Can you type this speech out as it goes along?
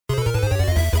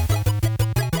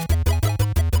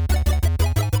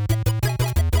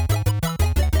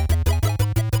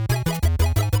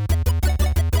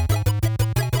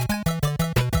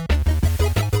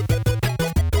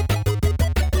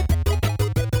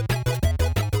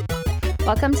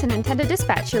Welcome to Nintendo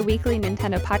Dispatch, your weekly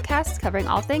Nintendo podcast covering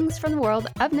all things from the world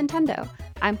of Nintendo.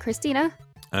 I'm Christina.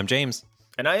 I'm James.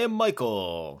 And I am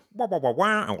Michael.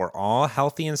 And we're all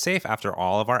healthy and safe after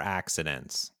all of our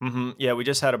accidents. Yeah, we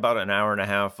just had about an hour and a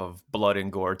half of blood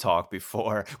and gore talk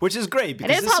before, which is great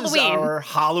because this Halloween. is our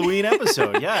Halloween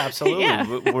episode. Yeah, absolutely.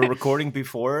 Yeah. We're recording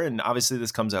before, and obviously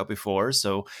this comes out before.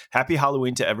 So happy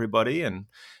Halloween to everybody, and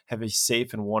have a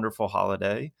safe and wonderful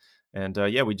holiday. And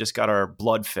yeah, we just got our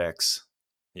blood fix.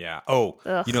 Yeah. Ugh.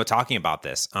 You know, talking about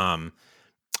this,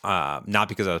 not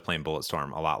because I was playing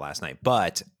Bulletstorm a lot last night,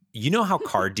 but you know how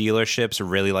car dealerships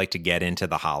really like to get into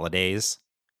the holidays?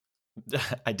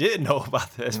 I didn't know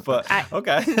about this, but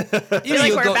okay. I feel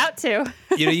like we're about to.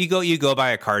 You go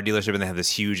by a car dealership and they have this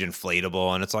huge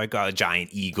inflatable, and it's like a giant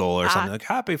eagle or something like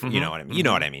happy. You know what I mean? You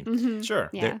know what I mean? Mm-hmm. Sure.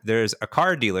 Yeah. There's a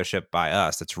car dealership by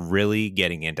us that's really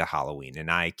getting into Halloween, and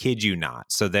I kid you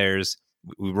not. So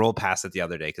we rolled past it the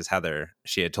other day because Heather,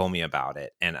 she had told me about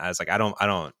it, and I was like,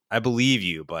 I believe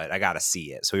you, but I got to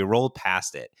see it. So we rolled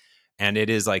past it, and it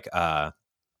is like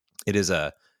there's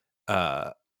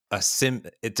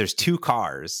two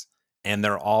cars, and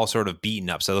they're all sort of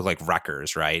beaten up, so they look like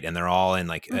wreckers, right? And they're all in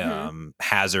like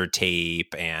hazard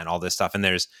tape and all this stuff, and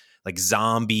there's like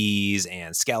zombies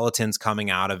and skeletons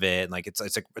coming out of it, and like it's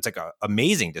like a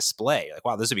amazing display. Like,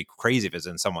 wow, this would be crazy if it's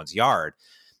in someone's yard.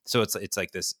 So it's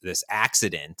like this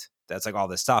accident that's like all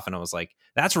this stuff, and I was like,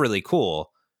 that's really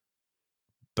cool,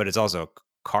 but it's also a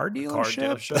car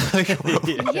dealership.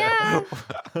 Yeah.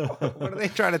 What are they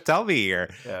trying to tell me here?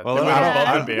 Yeah, Well, they went I don't-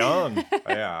 above and beyond.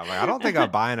 Yeah, I'm like, I don't think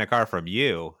I'm buying a car from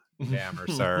you, Jammer,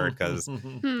 sir, because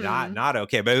not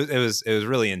okay. But it was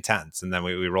really intense, and then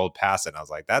we rolled past it, and I was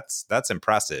like, that's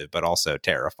impressive, but also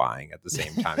terrifying at the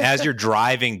same time. As you're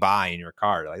driving by in your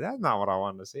car, you're like, that's not what I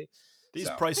wanted to see. These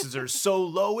prices are so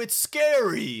low, it's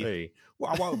scary. Hey,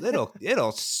 well,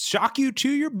 it'll shock you to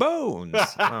your bones.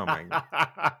 Oh my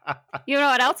god! You know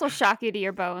what else will shock you to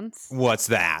your bones? What's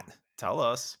that? Tell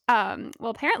us. Well,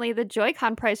 apparently the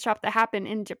Joy-Con price drop that happened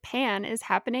in Japan is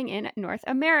happening in North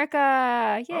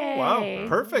America. Yay! Oh, wow.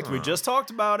 Perfect. We just talked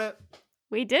about it.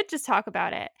 We did just talk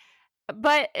about it,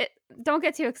 but don't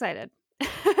get too excited.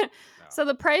 So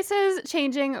the price is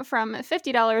changing from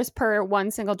 $50 per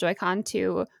one single Joy-Con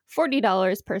to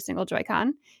 $40 per single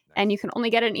Joy-Con. And you can only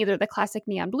get it in either the classic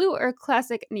neon blue or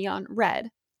classic neon red.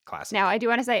 Classic. Now, I do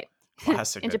want to say,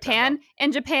 Classic in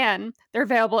Japan, they're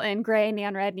available in gray,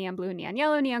 neon red, neon blue, neon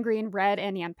yellow, neon green, red,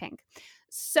 and neon pink.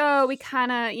 So we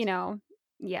kind of,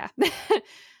 yeah.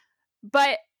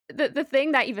 But the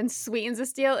thing that even sweetens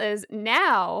this deal is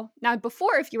now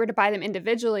before, if you were to buy them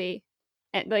individually,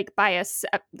 and like buy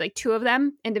like two of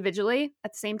them individually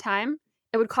at the same time,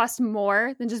 it would cost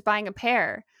more than just buying a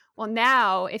pair. Well,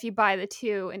 now if you buy the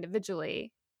two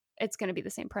individually, it's going to be the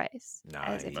same price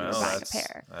as if you were buying a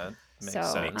pair. That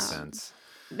makes sense.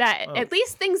 At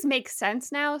least things make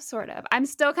sense now, sort of. I'm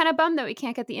still kind of bummed that we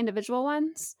can't get the individual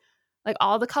ones, like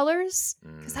all the colors,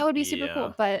 because that would be super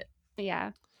cool. But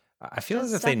yeah, I feel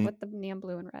as if stuck with the neon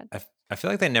blue and red. I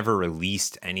feel like they never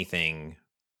released anything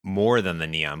more than the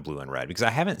neon blue and red, because I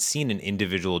haven't seen an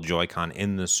individual Joy-Con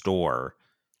in the store.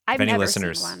 I've never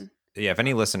seen one. Yeah, if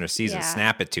any listener sees it,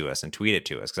 snap it to us and tweet it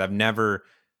to us, because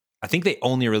I think they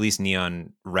only released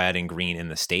neon red and green in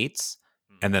the States,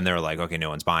 and then they were like, okay, no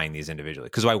one's buying these individually.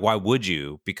 Because why would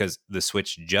you? Because the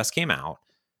Switch just came out.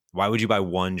 Why would you buy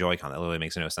one Joy-Con? That literally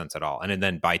makes no sense at all. And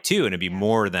then buy two, and it'd be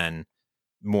more than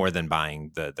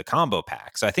buying the combo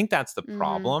pack. So I think that's the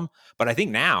problem. But I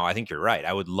think you're right.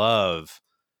 I would love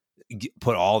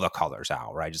put all the colors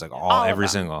out, right? Just like every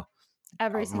single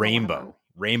rainbow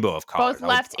of colors, both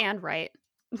left and right.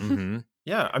 Mm-hmm.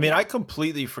 Yeah, I mean, I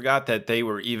completely forgot that they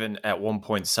were even at one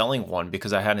point selling one,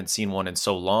 because I hadn't seen one in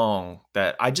so long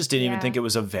that I just didn't even think it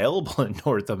was available in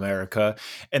North America.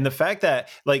 And the fact that,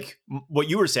 like what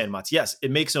you were saying, Mats, yes, it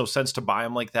makes no sense to buy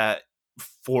them like that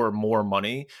for more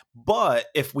money. But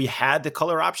if we had the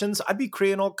color options, I'd be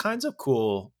creating all kinds of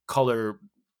cool color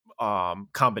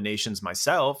combinations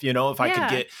myself. If I could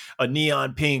get a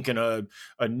neon pink and a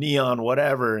neon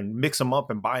whatever and mix them up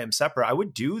and buy them separate, I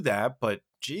would do that. But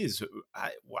geez,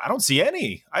 I don't see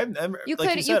any. I've never, you like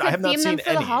could you said, I have not theme seen them for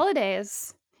any. the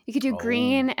holidays. You could do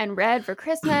green and red for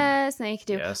Christmas, and then you could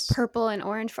do purple and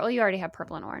orange for. Well, you already have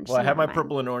purple and orange. Well, I have my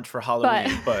purple and orange for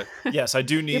Halloween, but yes, I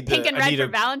do need pink and red for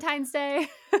Valentine's Day.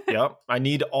 Yep, I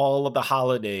need all of the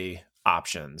holiday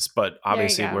options, but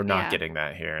obviously we're not getting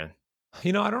that here. I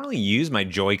don't really use my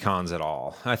Joy-Cons at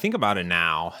all. I think about it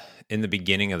now. In the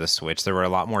beginning of the Switch, there were a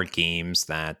lot more games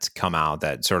that come out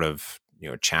that sort of,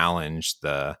 challenge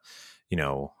the,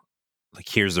 like,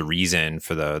 here's the reason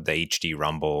for the HD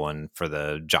rumble and for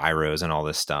the gyros and all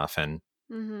this stuff. And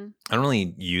Mm-hmm. I don't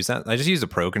really use that. I just use the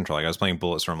Pro controller. Like I was playing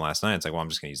Bulletstorm last night. It's like, well, I'm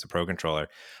just going to use the Pro controller.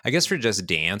 I guess for Just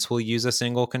Dance, we'll use a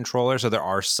single controller. So there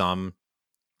are some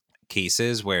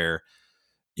cases where,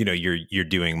 you know, you're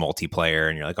doing multiplayer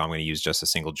and you're like, oh, I'm going to use just a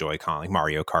single Joy-Con, like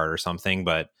Mario Kart or something.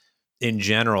 But in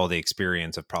general, the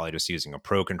experience of probably just using a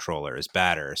Pro controller is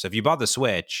better. So if you bought the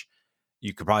Switch,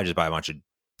 you could probably just buy a bunch of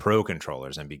Pro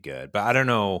controllers and be good. But I don't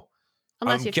know.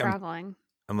 Unless you're traveling.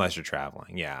 Unless you're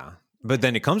traveling, yeah. But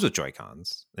then it comes with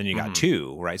Joy-Cons. Then you got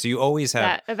two, right? So you always have.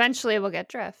 That eventually we'll get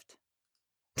drift.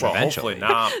 Well, hopefully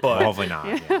not, but hopefully not.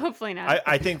 Yeah. Hopefully not.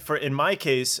 I think in my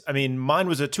case, I mean, mine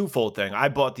was a twofold thing. I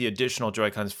bought the additional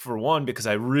Joy-Cons for one because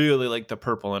I really like the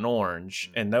purple and orange,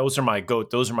 and those are my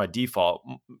those are my default,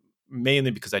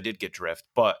 mainly because I did get drift.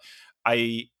 But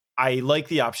I like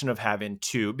the option of having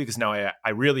two because now I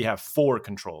really have 4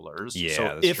 controllers. Yeah,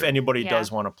 so if anybody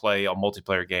does want to play a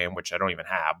multiplayer game, which I don't even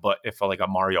have, but if like a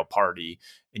Mario Party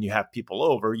and you have people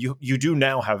over, you do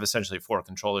now have essentially 4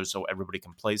 controllers so everybody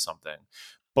can play something.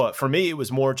 But for me, it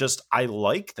was more just I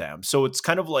like them. So it's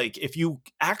kind of like if you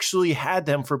actually had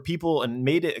them for people and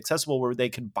made it accessible where they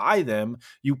could buy them,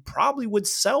 you probably would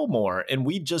sell more. And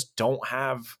we just don't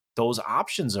have those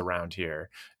options around here,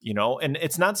 you know? And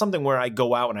it's not something where I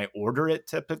go out and I order it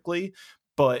typically.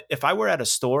 But if I were at a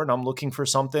store and I'm looking for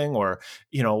something, or,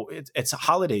 you know, it's a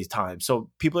holiday time, so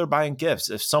people are buying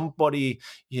gifts. If somebody,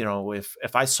 you know, if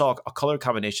I saw a color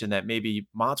combination that maybe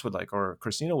Mats would like or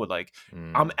Christina would like,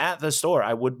 I'm at the store,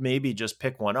 I would maybe just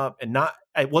pick one up and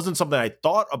it wasn't something I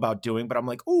thought about doing, but I'm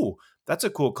like, ooh, that's a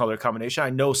cool color combination.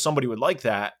 I know somebody would like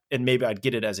that. And maybe I'd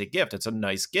get it as a gift. It's a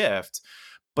nice gift.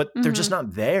 But they're just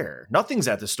not there. Nothing's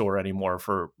at the store anymore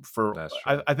for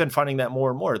I've been finding that more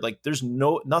and more. Like there's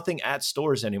nothing at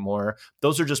stores anymore.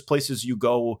 Those are just places you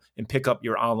go and pick up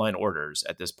your online orders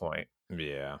at this point.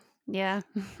 Yeah. Yeah.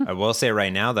 I will say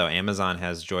right now though, Amazon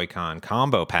has Joy-Con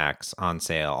combo packs on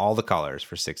sale, all the colors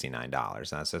for $69.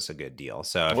 That's just a good deal.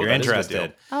 So if you're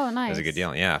interested, oh nice, that's a good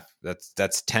deal. Yeah. That's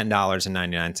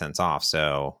 $10.99 off.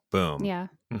 So boom. Yeah.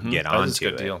 Get on to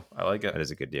it. Deal. I like it. That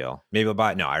is a good deal. Maybe I'll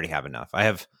buy it. No, I already have enough. I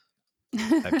have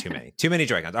too many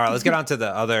Joy-Cons. All right, let's get on to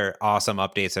the other awesome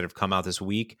updates that have come out this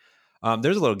week.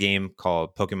 There's a little game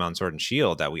called Pokemon Sword and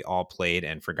Shield that we all played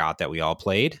and forgot that we all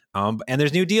played. And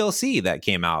there's new DLC that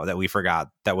came out that we forgot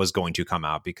that was going to come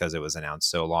out because it was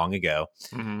announced so long ago.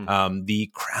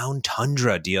 The Crown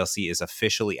Tundra DLC is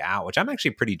officially out, which I'm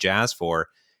actually pretty jazzed for,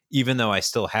 even though I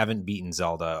still haven't beaten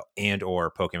Zelda and or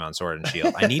Pokemon Sword and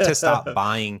Shield. I need to stop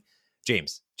buying.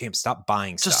 James, stop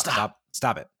buying stuff. Just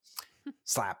stop it.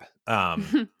 Slap.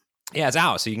 Yeah, it's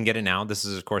out, so you can get it now. This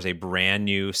is, of course, a brand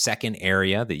new second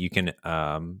area that you can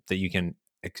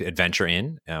adventure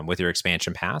in with your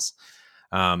expansion pass.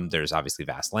 There's obviously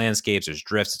vast landscapes. There's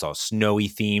drifts. It's all snowy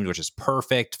themed, which is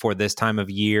perfect for this time of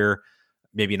year.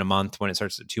 Maybe in a month when it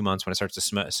starts, 2 months when it starts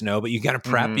to snow. But you got to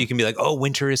prep. You can be like, oh,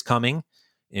 winter is coming.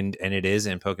 And it is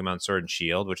in Pokemon Sword and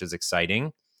Shield, which is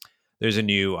exciting. There's a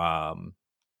new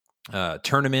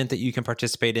tournament that you can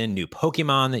participate in, new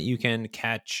Pokemon that you can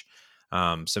catch,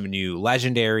 some new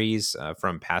legendaries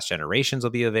from past generations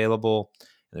will be available.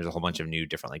 And there's a whole bunch of new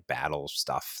different like battle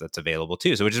stuff that's available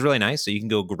too. So which is really nice. So you can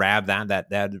go grab that.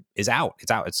 That is out.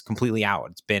 It's out. It's completely out.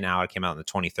 It's been out. It came out on the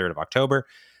 23rd of October.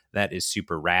 That is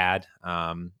super rad.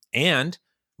 And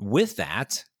with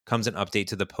that comes an update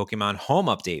to the Pokemon Home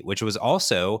update, which was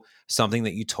also something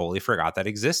that you totally forgot that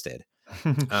existed.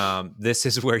 This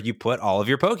is where you put all of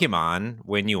your Pokemon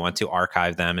when you want to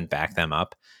archive them and back them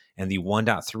up. And the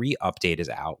 1.3 update is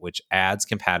out, which adds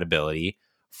compatibility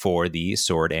for the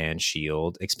Sword and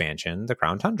Shield expansion, the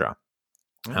Crown Tundra.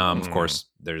 Of course,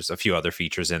 there's a few other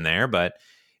features in there, but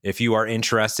if you are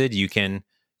interested, you can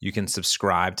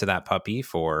subscribe to that puppy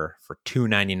for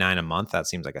 $2.99 a month. That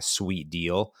seems like a sweet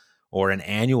deal. Or an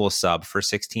annual sub for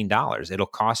 $16. It'll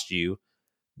cost you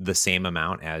the same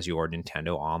amount as your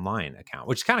Nintendo Online account,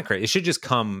 which is kind of crazy. It should just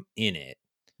come in it.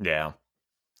 Yeah.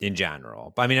 In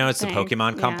general. But I mean, I know it's the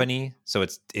Pokemon company, so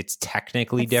it's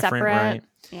technically different, separate. Right?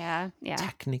 Yeah.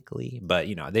 Technically, but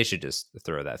you know, they should just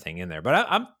throw that thing in there. But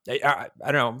I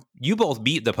don't know. You both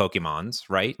beat the Pokemons,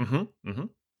 right?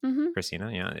 Christina,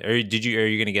 yeah. Are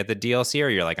you going to get the DLC, or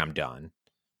you're like, I'm done?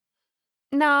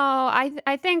 No,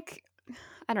 I think,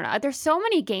 I don't know. There's so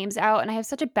many games out, and I have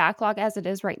such a backlog as it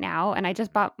is right now. And I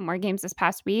just bought more games this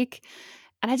past week,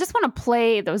 and I just want to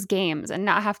play those games and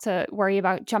not have to worry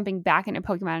about jumping back into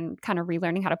Pokemon and kind of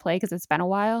relearning how to play because it's been a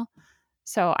while.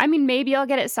 So, I mean, maybe I'll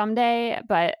get it someday,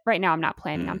 but right now I'm not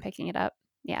planning on picking it up.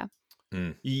 Yeah.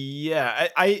 Yeah,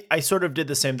 I sort of did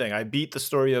the same thing. I beat the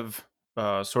story of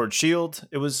Sword Shield.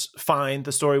 It was fine.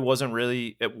 The story wasn't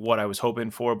really what I was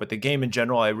hoping for, but the game in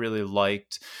general I really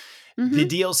liked. The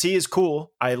DLC is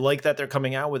cool. I like that they're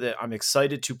coming out with it. I'm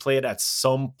excited to play it at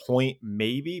some point,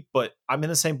 maybe, but I'm in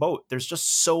the same boat. There's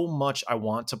just so much I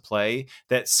want to play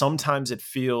that sometimes it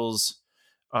feels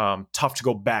tough to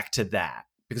go back to that,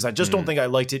 because I just don't think I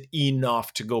liked it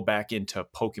enough to go back into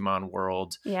Pokemon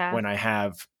World when I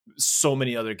have so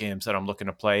many other games that I'm looking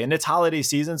to play. And it's holiday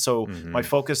season, so my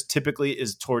focus typically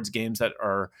is towards games that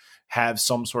have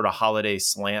some sort of holiday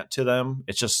slant to them.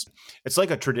 It's like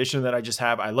a tradition that I just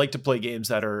have. I like to play games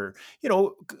that are,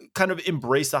 kind of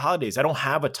embrace the holidays. I don't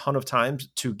have a ton of time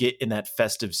to get in that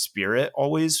festive spirit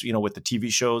always, with the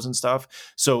TV shows and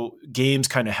stuff. So games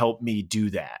kind of help me do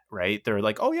that, right? They're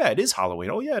like, oh yeah, it is Halloween.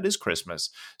 Oh yeah, it is Christmas.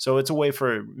 So it's a way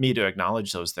for me to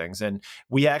acknowledge those things. And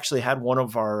we actually had one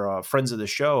of our friends of the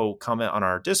show comment on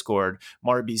our Discord.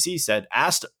 Mara BC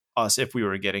asked us if we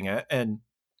were getting it, and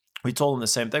we told them the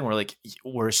same thing. We're like,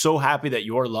 we're so happy that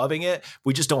you're loving it.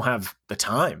 We just don't have the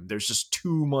time. There's just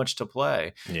too much to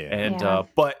play.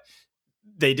 But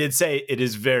they did say it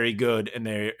is very good, and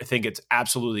they think it's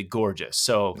absolutely gorgeous.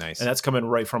 So nice. And that's coming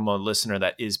right from a listener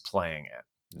that is playing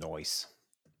it. Nice.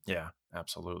 Yeah,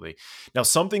 absolutely. Now,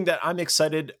 something that I'm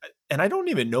excited, and I don't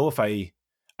even know if I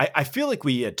feel like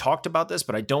we had talked about this,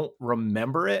 but I don't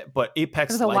remember it. But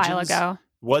Apex Legends. It was a while ago.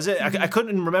 Was it? I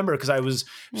couldn't remember because I was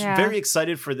very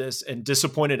excited for this and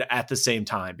disappointed at the same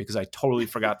time because I totally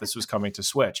forgot this was coming to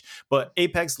Switch. But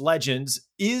Apex Legends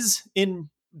is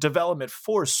in development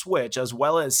for Switch as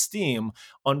well as Steam.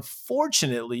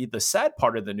 Unfortunately, the sad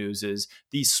part of the news is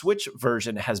the Switch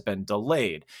version has been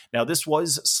delayed. Now, this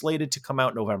was slated to come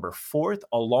out November 4th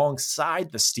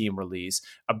alongside the Steam release.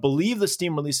 I believe the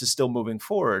Steam release is still moving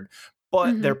forward,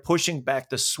 but they're pushing back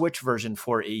the Switch version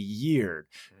for a year.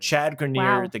 Chad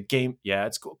Grenier, the game,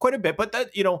 it's quite a bit, but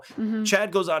that,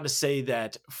 Chad goes on to say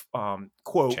that,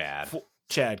 quote,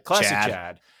 Chad, classic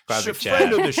Chad. Classic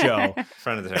friend of the show.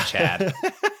 Friend of the show, Chad.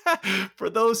 For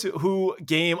those who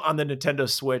game on the Nintendo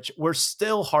Switch, we're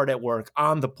still hard at work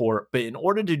on the port, but in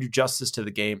order to do justice to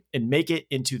the game and make it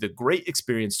into the great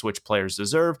experience Switch players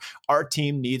deserve, our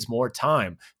team needs more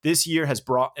time. This year has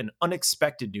brought an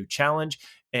unexpected new challenge,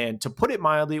 and to put it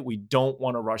mildly, we don't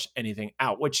want to rush anything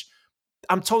out, which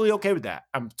I'm totally okay with that.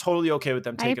 I'm totally okay with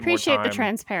them taking more time. I appreciate the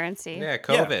transparency. Yeah,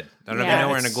 COVID. I don't know if you know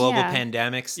we're in a global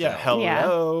pandemic still. Yeah,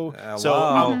 hello. So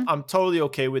I'm totally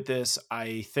okay with this.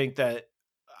 I think that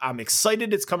I'm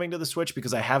excited it's coming to the Switch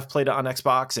because I have played it on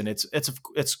Xbox, and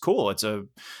it's cool. It's a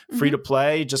free to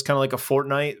play, just kind of like a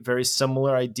Fortnite, very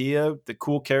similar idea. The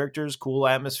cool characters, cool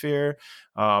atmosphere,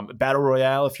 battle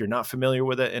royale. If you're not familiar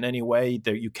with it in any way,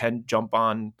 that you can jump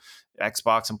on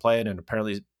Xbox and play it, and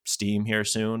apparently Steam here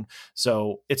soon.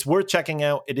 So it's worth checking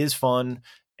out. It is fun,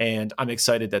 and I'm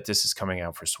excited that this is coming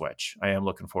out for Switch. I am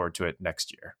looking forward to it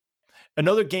next year.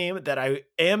 Another game that I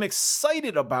am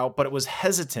excited about, but it was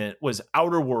hesitant, was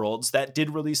Outer Worlds. That did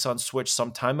release on Switch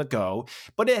some time ago,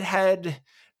 but it had,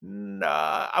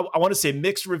 I want to say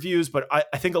mixed reviews, but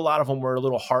I think a lot of them were a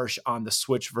little harsh on the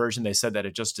Switch version. They said that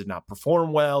it just did not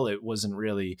perform well. It wasn't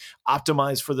really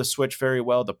optimized for the Switch very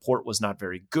well. The port was not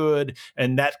very good.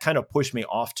 And that kind of pushed me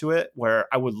off to it, where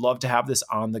I would love to have this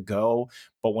on the go.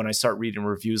 But when I start reading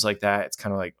reviews like that, it's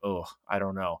kind of like, oh, I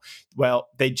don't know. Well,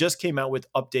 they just came out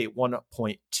with update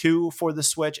 1.2 for the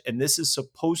Switch, and this is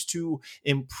supposed to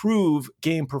improve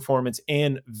game performance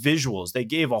and visuals. They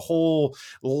gave a whole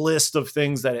list of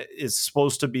things that is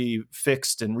supposed to be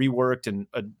fixed and reworked and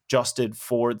adjusted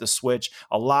for the Switch.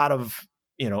 A lot of,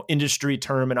 industry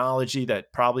terminology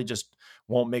that probably just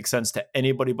won't make sense to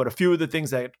anybody. But a few of the things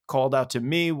that called out to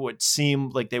me would seem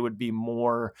like they would be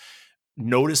more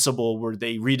noticeable, where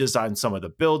they redesigned some of the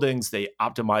buildings, they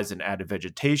optimized and added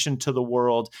vegetation to the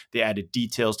world, they added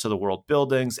details to the world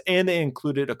buildings, and they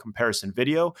included a comparison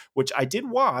video, which I did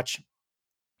watch.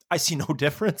 I see no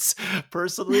difference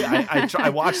personally. I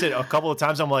watched it a couple of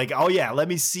times. I'm like, oh yeah, let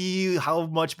me see how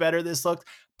much better this looked.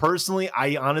 Personally,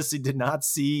 I honestly did not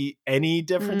see any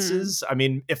differences. I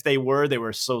mean, if they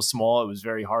were so small, it was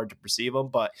very hard to perceive them,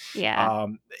 but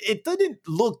it didn't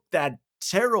look that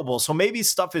terrible. So maybe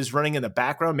stuff is running in the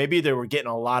background. Maybe they were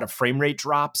getting a lot of frame rate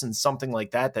drops and something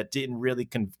like that didn't really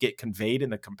get conveyed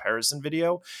in the comparison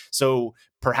video. So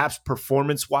perhaps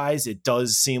performance wise, it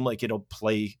does seem like it'll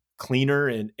play cleaner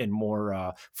and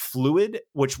more fluid,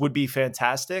 which would be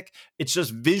fantastic. It's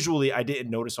just visually, I didn't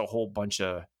notice a whole bunch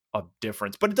of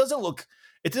difference, but it doesn't look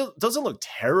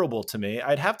terrible to me.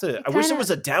 I wish there was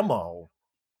a demo.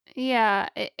 Yeah.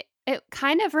 It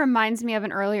kind of reminds me of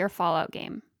an earlier Fallout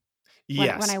game.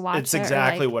 Yes, when I watched it's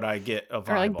exactly what I get of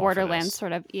or like Borderlands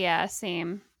sort of. Yeah,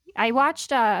 same. I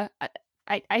watched I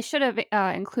should have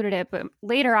included it, but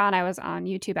later on I was on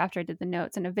YouTube after I did the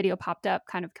notes and a video popped up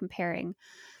kind of comparing.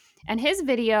 And his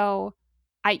video,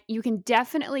 you can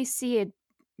definitely see a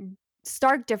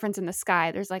stark difference in the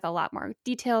sky. There's like a lot more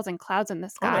details and clouds in the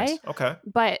sky. Oh, nice. Okay.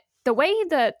 But the way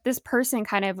that this person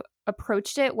kind of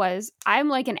approached it was, I'm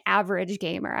like an average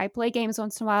gamer. I play games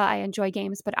once in a while. I enjoy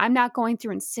games, but I'm not going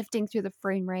through and sifting through the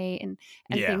frame rate and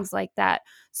things like that.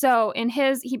 So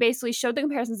he basically showed the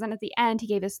comparisons, and at the end he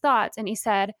gave his thoughts, and he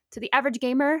said, to the average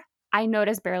gamer, I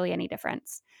notice barely any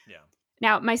difference. Yeah.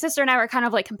 Now, my sister and I were kind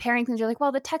of like comparing things. You're like,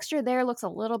 well, the texture there looks a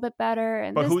little bit better,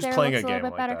 and but this who's there playing looks a a game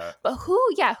little bit like better. that? But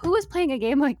who is playing a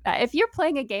game like that? If you're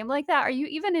playing a game like that, are you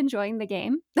even enjoying the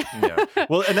game? Yeah.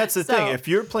 Well, and that's the thing. If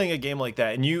you're playing a game like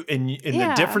that, and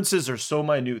the differences are so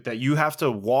minute that you have to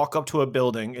walk up to a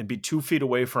building and be 2 feet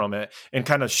away from it and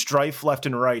kind of strife left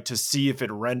and right to see if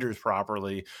it renders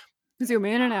properly. Zoom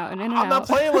in and out and in and out. I'm not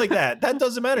playing like that. That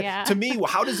doesn't matter. Yeah. To me,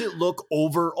 how does it look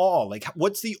overall? Like,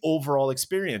 what's the overall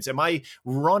experience? Am I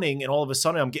running and all of a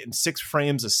sudden I'm getting 6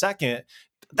 frames a second?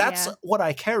 That's what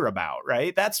I care about,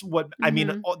 right? That's what I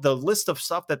mean. The list of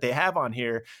stuff that they have on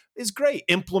here is great.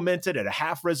 Implemented at a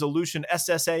half resolution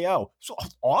SSAO. So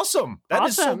awesome. That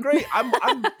is so great.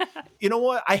 I'm you know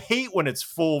what? I hate when it's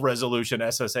full resolution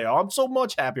SSAO. I'm so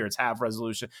much happier it's half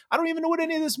resolution. I don't even know what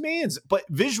any of this means, but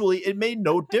visually it made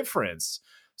no difference.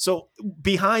 So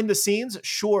behind the scenes,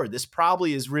 sure, this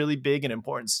probably is really big and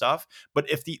important stuff. But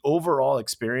if the overall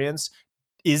experience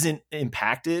isn't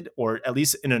impacted, or at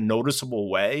least in a noticeable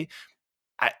way,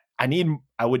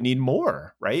 I would need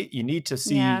more, right? You need to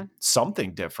see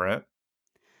something different.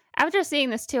 After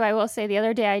seeing this too, I will say the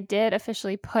other day I did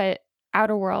officially put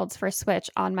Outer Worlds for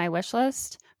Switch on my wish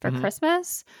list for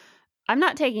Christmas. I'm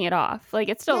not taking it off. Like,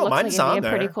 it still looks like it'd be a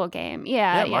pretty cool game.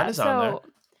 Yeah, mine is on there.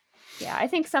 Yeah, I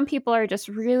think some people are just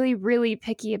really, really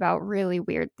picky about really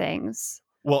weird things.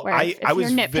 Well, if you're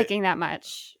nitpicking that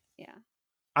much,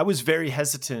 I was very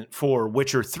hesitant for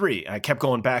Witcher 3. I kept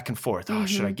going back and forth. Oh,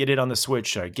 should I get it on the Switch?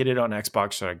 Should I get it on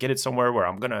Xbox? Should I get it somewhere where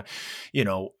I'm going to,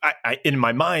 I in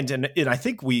my mind, and I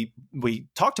think we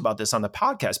talked about this on the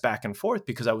podcast back and forth,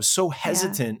 because I was so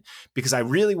hesitant because I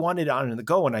really wanted it on the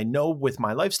go. And I know with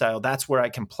my lifestyle, that's where I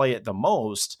can play it the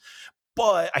most.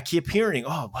 But I keep hearing,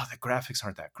 oh, well, the graphics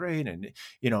aren't that great. And,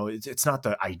 it's not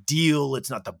the ideal. It's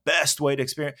not the best way to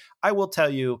experience. I will tell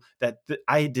you that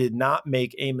I did not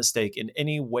make a mistake in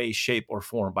any way, shape, or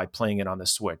form by playing it on the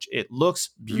Switch. It looks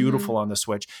beautiful on the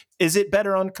Switch. Is it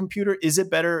better on computer? Is it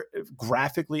better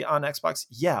graphically on Xbox?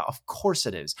 Yeah, of course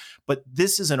it is. But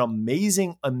this is an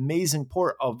amazing, amazing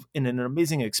port in an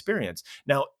amazing experience.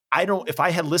 Now, if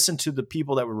I had listened to the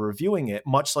people that were reviewing it,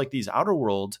 much like these Outer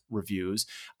World reviews,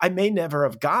 I may never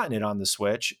have gotten it on the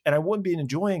Switch and I wouldn't be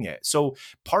enjoying it. So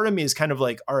part of me is kind of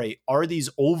like, all right, are these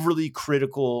overly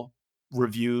critical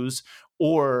reviews,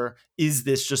 or is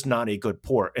this just not a good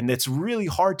port? And it's really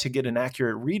hard to get an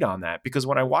accurate read on that, because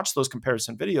when I watch those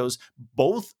comparison videos,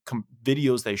 both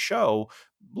videos they show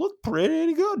look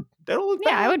pretty good. They don't look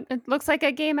bad. It looks like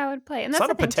a game I would play. And it's that's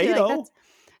not a potato.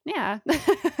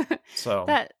 So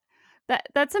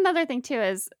that's another thing too,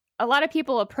 is a lot of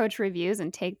people approach reviews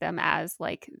and take them as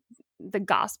like the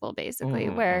gospel, basically,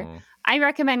 where I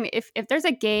recommend if there's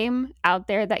a game out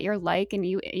there that you're like and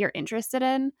you're interested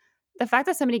in, the fact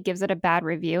that somebody gives it a bad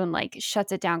review and like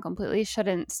shuts it down completely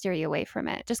shouldn't steer you away from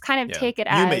it. Just kind of take it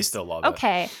as, you may still love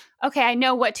it. Okay, I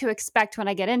know what to expect when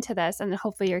I get into this, and then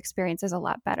hopefully your experience is a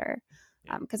lot better.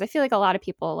 Because I feel like a lot of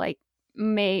people like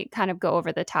may kind of go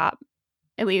over the top.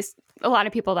 At least a lot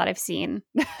of people that I've seen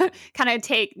kind of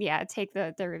take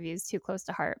the reviews too close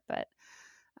to heart. But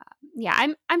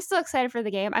I'm still excited for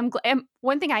the game.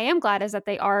 One thing I am glad is that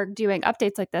they are doing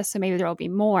updates like this. So maybe there will be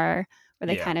more where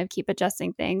they kind of keep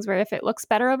adjusting things, where if it looks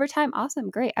better over time,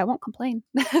 awesome, great. I won't complain.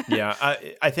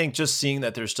 I think just seeing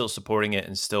that they're still supporting it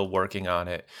and still working on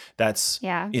it, that's,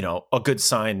 a good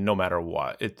sign no matter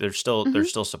what. They're still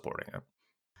supporting it.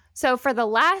 So for the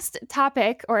last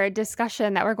topic or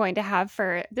discussion that we're going to have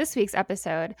for this week's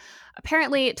episode,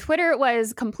 apparently Twitter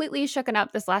was completely shooken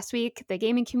up this last week. The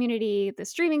gaming community, the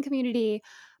streaming community.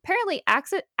 Apparently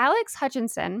Alex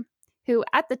Hutchinson, who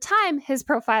at the time his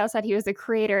profile said he was a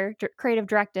creative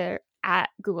director at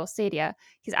Google Stadia.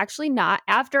 He's actually not.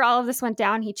 After all of this went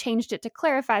down, he changed it to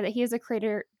clarify that he is a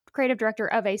creative director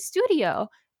of a studio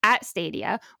at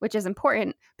Stadia, which is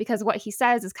important because what he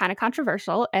says is kind of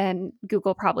controversial, and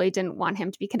Google probably didn't want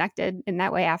him to be connected in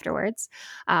that way afterwards.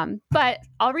 But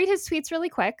I'll read his tweets really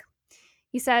quick.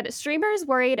 He said, streamers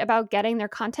worried about getting their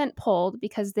content pulled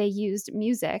because they used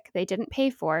music they didn't pay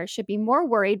for should be more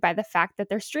worried by the fact that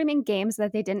they're streaming games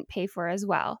that they didn't pay for as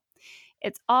well.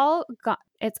 It's all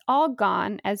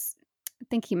gone as I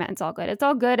think he meant it's all good. It's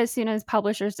all good as soon as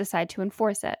publishers decide to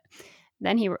enforce it.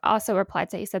 Then he also replied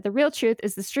to, he said, the real truth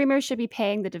is the streamers should be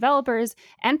paying the developers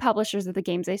and publishers of the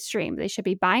games they stream. They should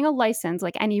be buying a license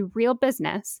like any real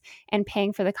business and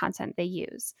paying for the content they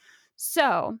use.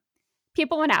 So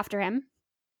people went after him.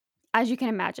 As you can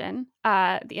imagine,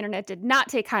 the internet did not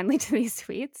take kindly to these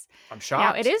tweets. I'm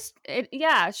shocked.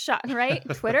 Now right?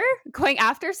 Twitter going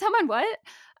after someone, what?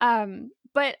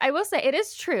 But I will say it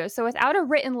is true. So without a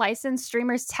written license,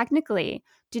 streamers technically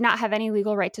do not have any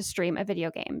legal right to stream a video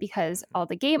game because all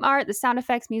the game art, the sound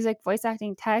effects, music, voice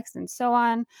acting, text, and so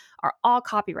on are all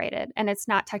copyrighted. And it's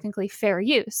not technically fair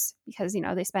use because,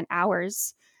 they spent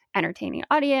hours entertaining an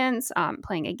audience,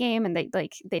 playing a game, and they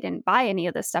didn't buy any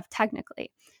of this stuff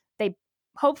technically. They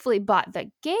hopefully bought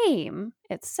the game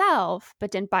itself,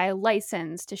 but didn't buy a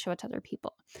license to show it to other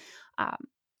people.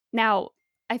 Now,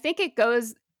 I think it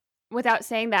goes without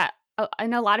saying that,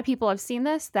 and a lot of people have seen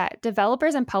this, that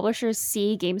developers and publishers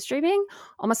see game streaming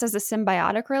almost as a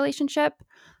symbiotic relationship.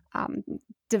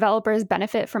 Developers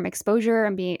benefit from exposure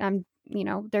and being,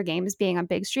 their games being on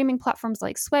big streaming platforms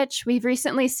like Switch. We've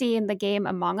recently seen the game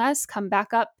Among Us come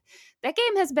back up. That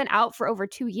game has been out for over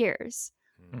 2 years.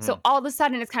 Mm-hmm. So all of a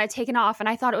sudden it's kind of taken off, and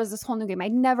I thought it was this whole new game.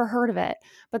 I'd never heard of it.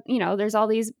 But, there's all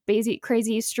these basic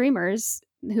crazy streamers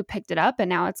who picked it up, and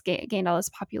now it's gained all this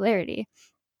popularity.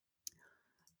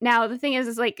 Now, the thing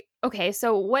is like, okay,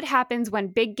 so what happens when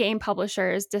big game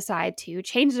publishers decide to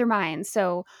change their minds?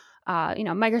 So,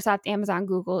 Microsoft, Amazon,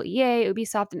 Google, EA,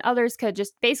 Ubisoft, and others could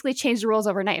just basically change the rules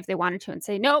overnight if they wanted to and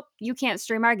say, nope, you can't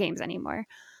stream our games anymore.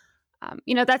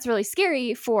 That's really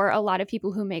scary for a lot of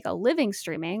people who make a living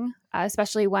streaming,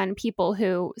 especially when people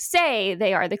who say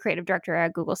they are the creative director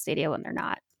at Google Stadia when they're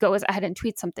not, go ahead and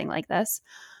tweet something like this.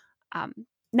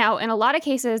 Now, in a lot of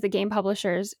cases, the game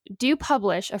publishers do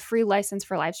publish a free license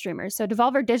for live streamers. So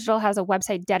Devolver Digital has a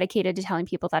website dedicated to telling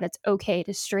people that it's okay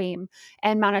to stream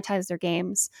and monetize their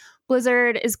games.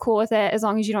 Blizzard is cool with it as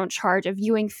long as you don't charge a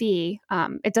viewing fee.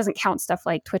 It doesn't count stuff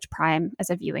like Twitch Prime as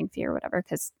a viewing fee or whatever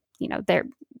because,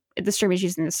 the streamer's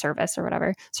using the service or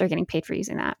whatever, so they're getting paid for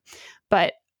using that.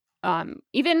 But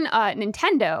even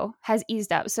Nintendo has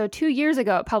eased up. So 2 years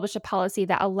ago, it published a policy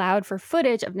that allowed for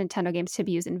footage of Nintendo games to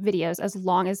be used in videos as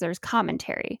long as there's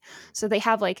commentary. So they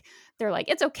have they're like,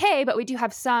 it's okay, but we do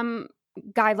have some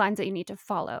guidelines that you need to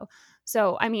follow.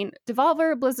 So,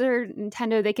 Devolver, Blizzard,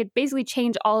 Nintendo, they could basically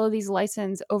change all of these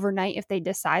licenses overnight if they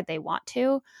decide they want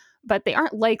to. But they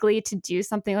aren't likely to do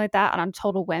something like that on a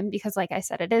total whim because, like I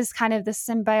said, it is kind of this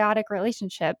symbiotic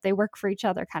relationship. They work for each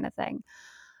other kind of thing.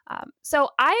 So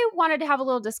I wanted to have a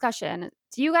little discussion.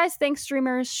 Do you guys think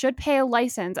streamers should pay a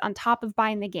license on top of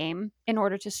buying the game in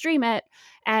order to stream it?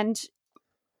 And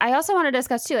I also want to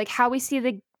discuss too, how we see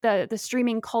the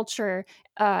streaming culture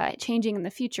changing in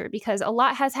the future, because a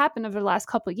lot has happened over the last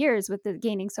couple of years with it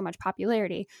gaining so much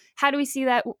popularity. How do we see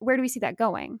that? Where do we see that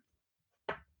going?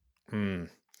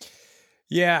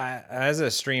 Yeah, as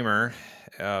a streamer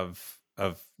of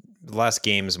less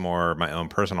games, more my own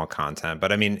personal content,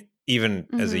 but even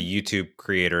as a YouTube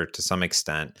creator to some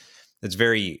extent, it's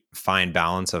very fine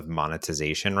balance of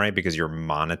monetization, right? Because you're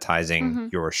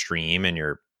monetizing your stream and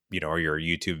your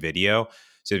YouTube video.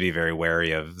 So to be very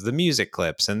wary of the music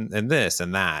clips and this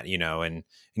and that, and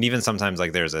even sometimes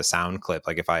there's a sound clip,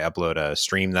 if I upload a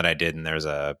stream that I did and there's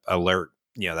a alert,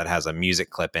 that has a music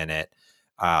clip in it,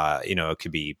 it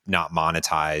could be not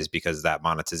monetized because that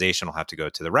monetization will have to go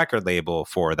to the record label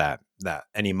for that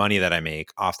any money that I make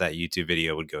off that YouTube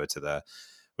video would go to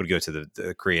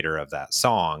the creator of that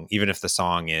song, even if the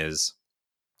song is,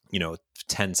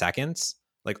 10 seconds,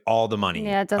 all the money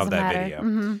of that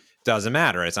video doesn't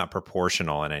matter. It's not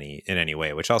proportional in any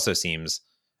way, which also seems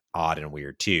odd and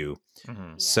weird too.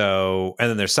 Mm-hmm. So, and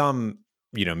then there's some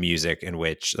music in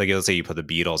which let's say you put the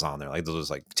Beatles on there, they'll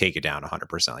just take it down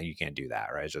 100%. You can't do that,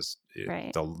 right? It's just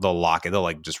right. They'll lock it.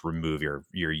 They'll just remove your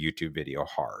YouTube video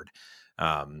hard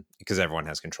because everyone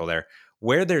has control there.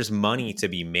 Where there's money to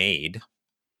be made,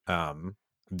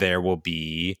 there will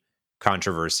be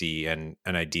controversy and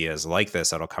ideas like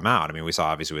this that'll come out. We saw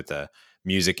obviously with the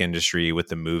music industry, with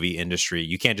the movie industry,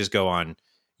 you can't just go on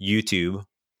YouTube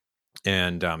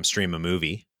and stream a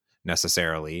movie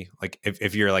necessarily.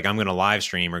 If you're I'm going to live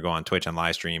stream or go on Twitch and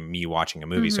live stream me watching a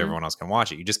movie so everyone else can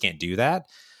watch it, you just can't do that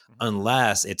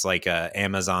unless it's a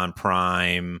Amazon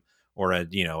Prime or a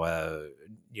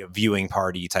viewing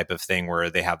party type of thing where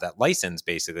they have that license.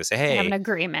 Basically they say, hey, they have an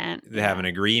agreement. They have an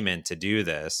agreement to do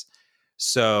this.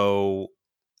 So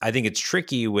I think it's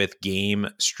tricky with game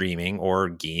streaming or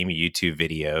game YouTube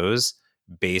videos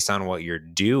based on what you're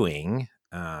doing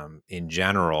in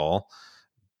general,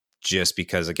 just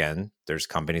because, again, there's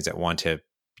companies that want to,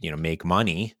 make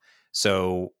money.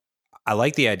 So I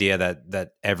like the idea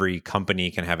that every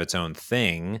company can have its own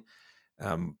thing.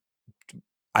 I'm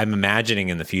imagining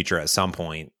in the future at some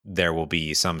point there will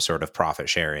be some sort of profit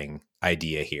sharing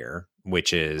idea here,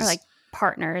 which is or like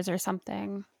partners or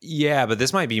something. Yeah, but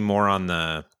this might be more on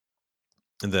the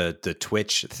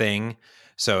Twitch thing.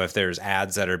 So if there's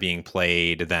ads that are being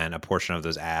played, then a portion of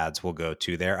those ads will go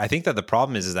to there. I think that the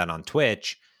problem is that on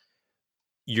Twitch,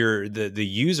 the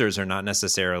users are not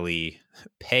necessarily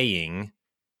paying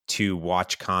to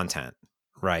watch content,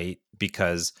 right?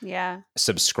 Because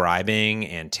subscribing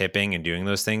and tipping and doing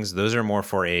those things, those are more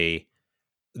for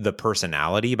the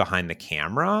personality behind the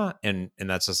camera, and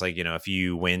that's just like, if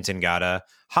you went and got a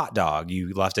hot dog,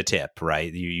 you left a tip,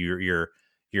 right? You're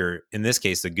in this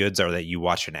case, the goods are that you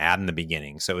watch an ad in the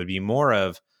beginning. So it would be more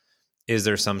of, is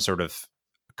there some sort of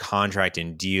contract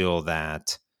and deal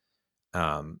that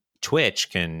Twitch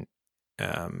can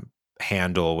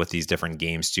handle with these different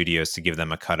game studios to give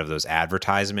them a cut of those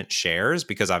advertisement shares?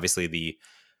 Because obviously the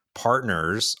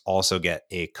partners also get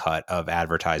a cut of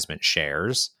advertisement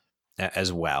shares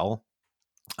as well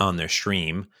on their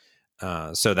stream.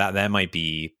 So that might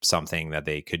be something that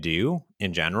they could do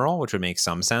in general, which would make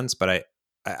some sense. But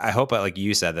I hope, like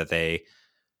you said, that they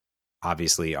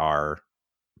obviously are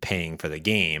paying for the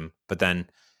game, but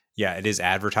then, it is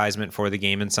advertisement for the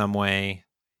game in some way.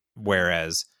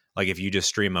 Whereas, like, if you just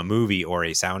stream a movie or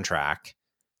a soundtrack,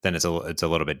 then it's a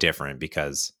little bit different,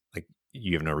 because like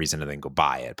you have no reason to then go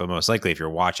buy it. But most likely, if you're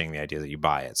watching, the idea that you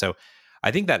buy it. So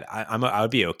I think that I would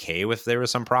be okay if there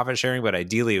was some profit sharing, but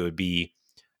ideally it would be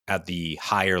at the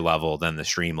higher level than the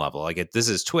stream level. Like, if this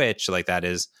is Twitch, like, that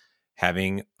is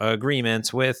having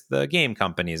agreements with the game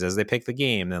companies as they pick the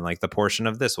game, then like the portion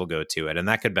of this will go to it, and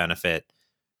that could benefit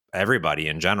everybody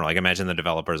in general. Like, imagine the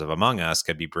developers of Among Us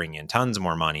could be bringing in tons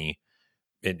more money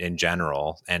in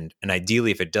general, and ideally,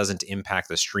 if it doesn't impact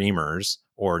the streamers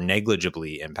or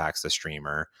negligibly impacts the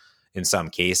streamer in some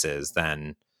cases,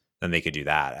 then they could do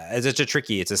that.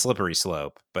 It's a slippery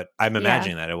slope, but I'm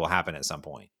imagining that it will happen at some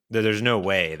point. There's no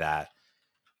way that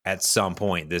at some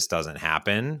point this doesn't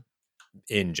happen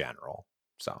in general.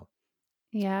 So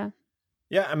yeah,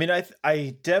 I mean,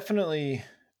 I definitely,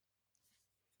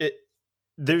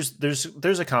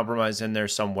 there's a compromise in there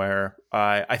somewhere.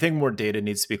 I think more data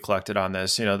needs to be collected on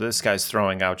this. This guy's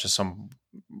throwing out just some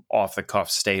off the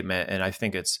cuff statement, and I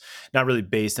think it's not really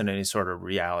based on any sort of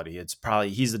reality. It's probably,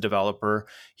 he's the developer.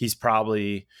 He's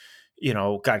probably,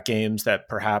 got games that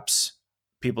perhaps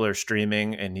people are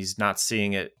streaming, and he's not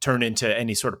seeing it turn into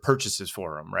any sort of purchases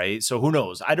for him, right? So who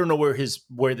knows? I don't know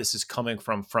where this is coming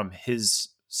from his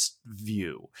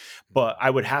view, but I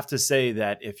would have to say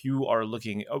that if you are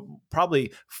looking,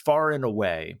 probably far and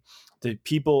away, the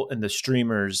people and the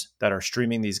streamers that are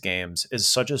streaming these games is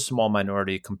such a small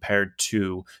minority compared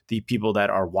to the people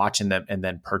that are watching them and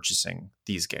then purchasing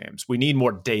these games. We need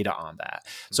more data on that.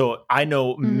 So I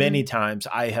know many times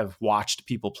I have watched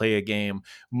people play a game,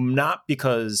 not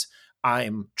because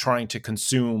I'm trying to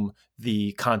consume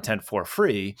the content for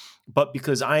free, but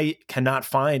because I cannot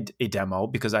find a demo,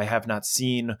 because I have not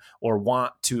seen or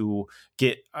want to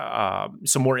get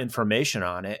some more information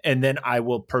on it, and then I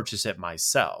will purchase it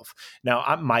myself.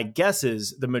 Now, my guess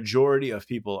is the majority of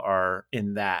people are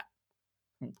in that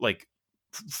like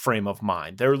frame of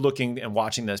mind. They're looking and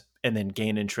watching this and then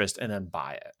gain interest and then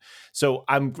buy it. So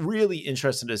I'm really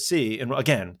interested to see, and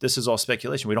again, this is all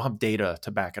speculation. We don't have data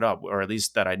to back it up, or at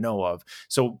least that I know of.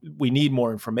 So we need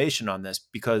more information on this,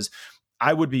 because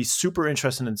I would be super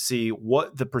interested in see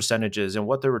what the percentage is and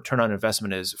what the return on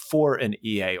investment is for an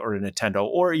EA or a Nintendo,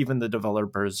 or even the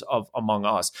developers of Among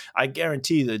Us. I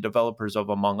guarantee the developers of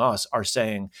Among Us are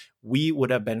saying, we would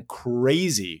have been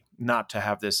crazy not to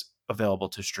have this available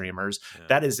to streamers. Yeah.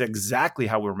 That is exactly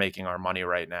how we're making our money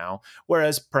right now.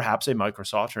 Whereas perhaps a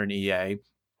Microsoft or an EA,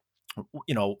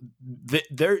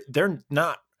 they're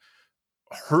not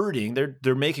hurting.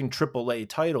 They're making AAA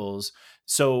titles.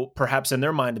 So perhaps in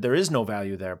their mind, there is no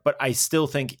value there. But I still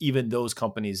think even those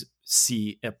companies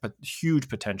see a huge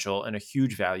potential and a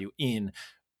huge value in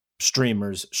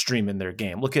streamers streaming their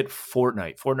game. Look at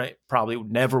Fortnite. Fortnite probably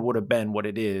never would have been what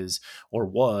it is or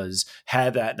was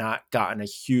had that not gotten a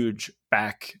huge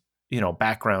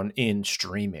background in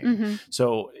streaming.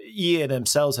 So EA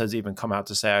themselves has even come out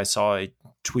to say, I saw a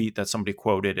tweet that somebody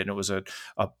quoted, and it was a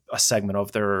segment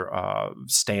of their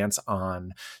stance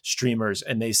on streamers,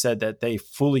 and they said that they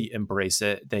fully embrace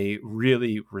it. They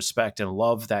really respect and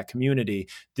love that community.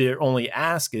 Their only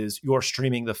ask is, you're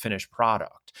streaming the finished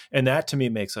product. product. And that to me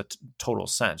makes a total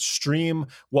sense. Stream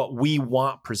what we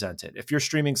want presented. If you're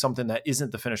streaming something that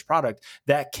isn't the finished product,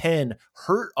 that can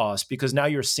hurt us because now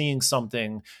you're seeing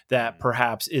something that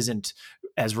perhaps isn't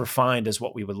as refined as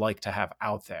what we would like to have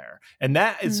out there. And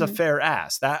that is a fair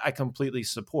ask. That I completely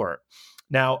support.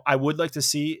 Now, I would like to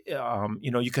see,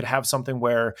 you could have something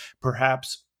where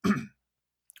perhaps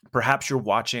you're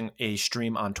watching a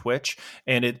stream on Twitch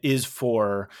and it is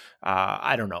for,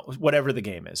 I don't know, whatever the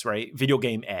game is, right? Video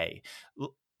game A.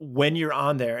 When you're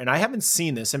on there, and I haven't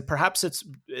seen this, and perhaps it's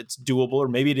doable, or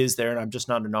maybe it is there, and I'm just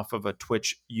not enough of a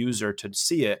Twitch user to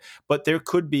see it, but there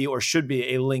could be or should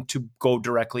be a link to go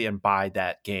directly and buy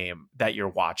that game that you're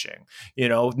watching.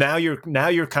 Now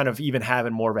you're kind of even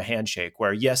having more of a handshake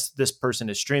where, yes, this person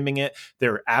is streaming it,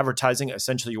 they're advertising,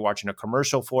 essentially you're watching a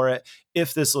commercial for it.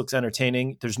 If this looks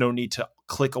entertaining, there's no need to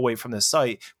click away from the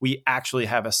site. We actually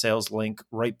have a sales link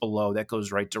right below that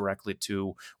goes right directly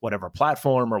to whatever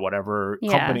platform or whatever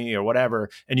company or whatever,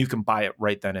 and you can buy it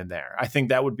right then and there. I think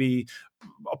that would be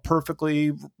a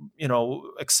perfectly,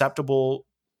 acceptable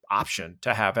option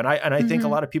to have. And I think a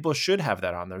lot of people should have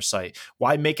that on their site.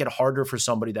 Why make it harder for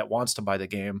somebody that wants to buy the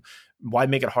game? Why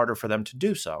make it harder for them to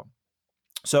do so?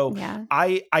 So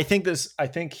I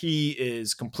think he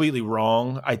is completely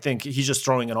wrong. I think he's just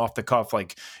throwing it off the cuff,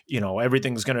 like,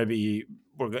 everything's going to be,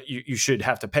 you should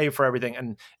have to pay for everything.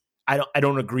 And I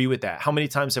don't agree with that. How many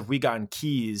times have we gotten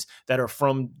keys that are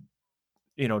from,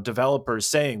 developers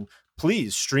saying,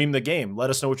 please stream the game.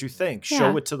 Let us know what you think.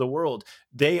 Show it to the world.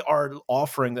 They are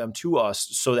offering them to us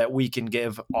so that we can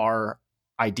give our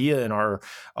idea and our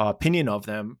opinion of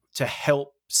them to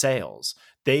help sales.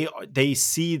 They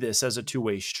see this as a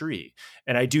two-way street.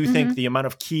 And I do think the amount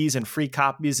of keys and free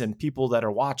copies and people that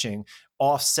are watching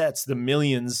offsets the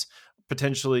millions,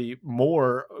 potentially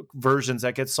more versions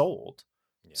that get sold.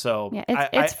 So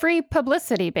it's free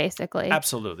publicity, basically.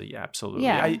 Absolutely. Absolutely.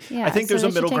 Yeah, I think there's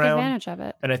a middle ground. Take advantage of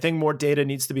it. And I think more data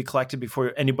needs to be collected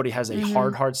before anybody has a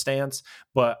hard stance.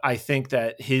 But I think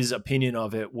that his opinion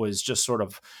of it was just sort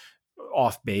of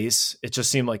off base. It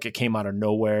just seemed like it came out of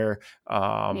nowhere.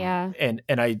 And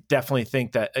I definitely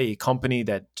think that a company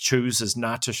that chooses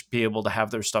not to be able to have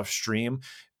their stuff stream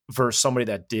versus somebody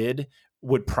that did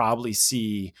would probably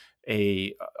see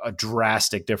a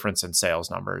drastic difference in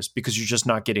sales numbers, because you're just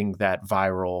not getting that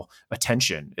viral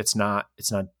attention. It's not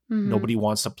nobody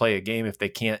wants to play a game if they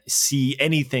can't see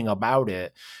anything about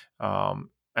it. And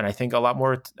I think a lot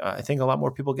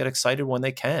more people get excited when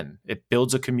they can. It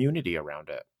builds a community around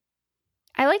it.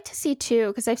 I like to see too,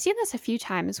 because I've seen this a few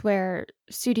times where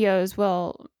studios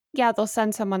will, they'll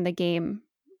send someone the game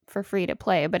for free to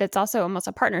play, but it's also almost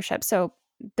a partnership. So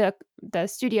the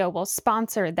studio will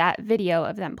sponsor that video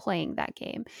of them playing that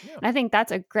game. Yeah. And I think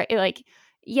that's a great,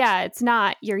 it's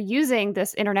not, you're using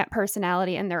this internet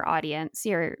personality and their audience.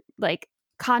 You're like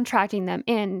contracting them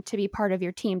in to be part of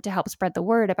your team to help spread the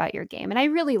word about your game. And I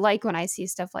really like when I see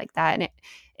stuff like that. And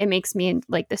it makes me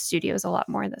like the studios a lot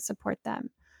more that support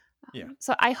them.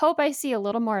 So I hope I see a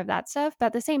little more of that stuff. But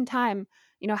at the same time,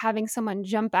 having someone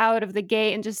jump out of the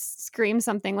gate and just scream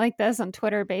something like this on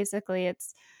Twitter, basically,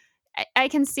 I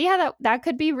can see how that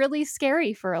could be really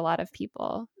scary for a lot of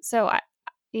people. So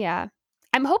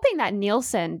I'm hoping that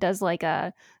Nielsen does like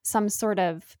some sort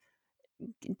of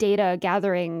data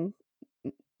gathering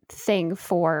thing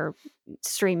for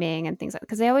streaming and things like that,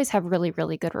 because they always have really,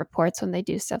 really good reports when they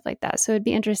do stuff like that. So it'd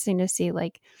be interesting to see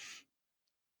like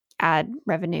ad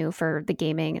revenue for the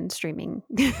gaming and streaming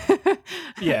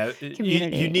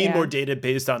community. You need more data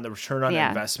based on the return on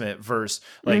investment versus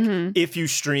like if you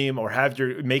stream or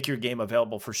make your game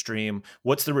available for stream,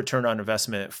 what's the return on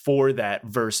investment for that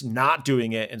versus not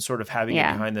doing it and sort of having it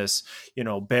behind this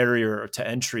barrier to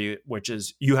entry, which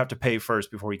is you have to pay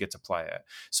first before you get to play it.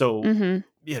 So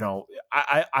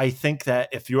I think that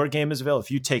if your game is available, if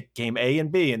you take game A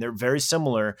and B and they're very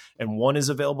similar and one is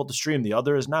available to stream, the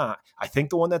other is not, I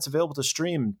think the one that's available to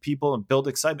stream people and build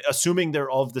excitement, assuming they're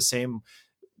of the same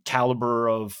caliber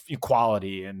of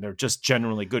quality and they're just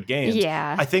generally good games.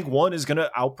 Yeah. I think one is going to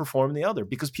outperform the other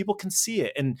because people can see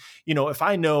it. And, if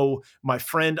I know my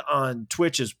friend on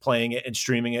Twitch is playing it and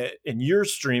streaming it and you're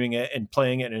streaming it and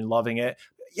playing it and loving it,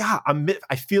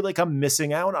 I feel like I'm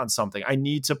missing out on something. I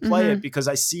need to play it because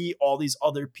I see all these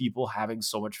other people having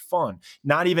so much fun.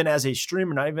 Not even as a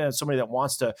streamer, not even as somebody that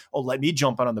wants to, let me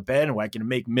jump on the bandwagon and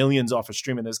make millions off of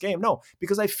streaming this game. No,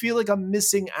 because I feel like I'm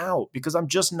missing out because I'm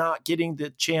just not getting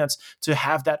the chance to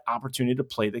have that opportunity to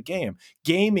play the game.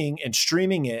 Gaming and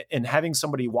streaming it and having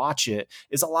somebody watch it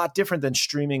is a lot different than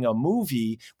streaming a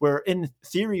movie where in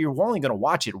theory, you're only going to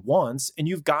watch it once and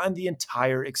you've gotten the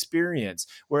entire experience.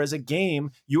 Whereas a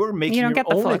game, you're making you don't your get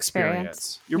the own full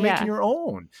experience. You're making your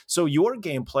own. So your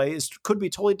gameplay could be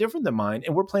totally different than mine,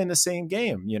 and we're playing the same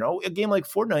game. You know, a game like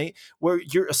Fortnite, where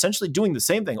you're essentially doing the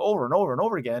same thing over and over and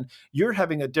over again, you're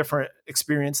having a different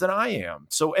experience than I am.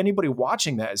 So anybody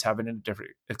watching that is having a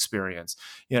different experience,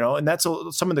 you know, and that's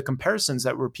some of the comparisons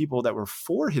that were people that were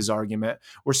for his argument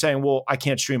were saying, well, I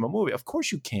can't stream a movie. Of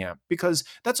course you can't, because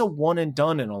that's a one and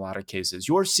done in a lot of cases.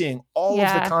 You're seeing all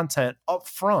of the content up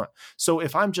front. So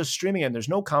if I'm just streaming it and there's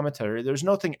no commentary, there's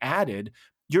nothing added,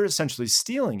 you're essentially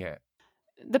stealing it.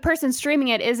 The person streaming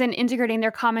it isn't integrating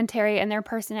their commentary and their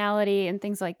personality and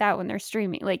things like that when they're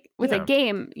streaming. Like with a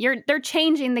game, they're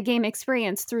changing the game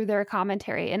experience through their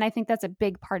commentary. And I think that's a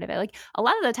big part of it. Like a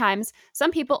lot of the times,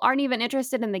 some people aren't even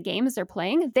interested in the games they're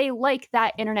playing. They like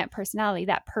that internet personality,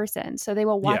 that person. So they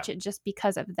will watch it just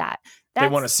because of that. They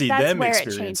want to see them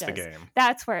experience the game.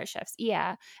 That's where it shifts.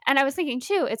 Yeah. And I was thinking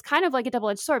too, it's kind of like a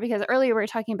double-edged sword, because earlier we were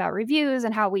talking about reviews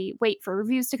and how we wait for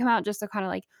reviews to come out just to kind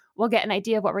of like, we'll get an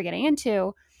idea of what we're getting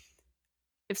into.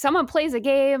 If someone plays a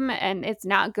game and it's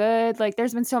not good, like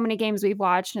there's been so many games we've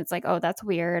watched and it's like, oh, that's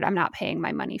weird. I'm not paying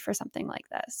my money for something like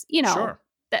this. You know,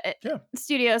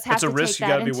 studios have to take that into account. It's a risk you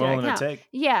got to be willing to take.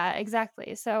 Yeah,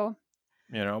 exactly. So,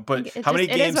 you know, but how many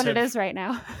games? It is what it is right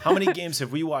now. How many games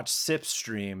have we watched Sip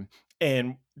stream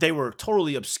and they were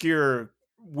totally obscure,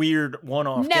 weird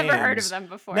one-off games. Never heard of them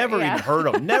before. Never even heard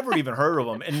of them. Never even heard of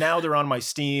them. And now they're on my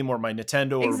Steam or my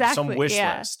Nintendo or some wish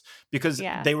list, because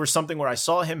they were something where I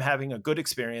saw him having a good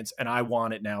experience and I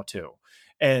want it now too.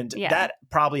 And that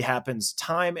probably happens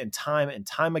time and time and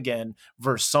time again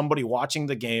versus somebody watching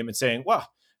the game and saying, well,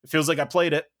 it feels like I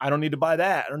played it. I don't need to buy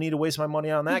that. I don't need to waste my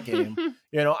money on that game.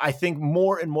 You know, I think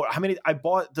more and more. I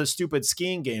bought the stupid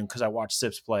skiing game because I watched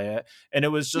Sips play it, and it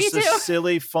was just a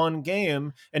silly, fun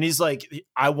game. And he's like,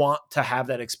 I want to have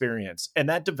that experience. And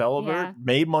that developer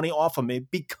made money off of me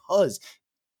because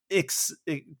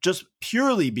just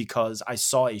purely because I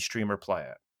saw a streamer play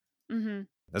it. Mm-hmm.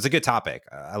 That's a good topic.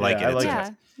 I like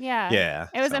it. Yeah.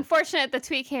 It was unfortunate the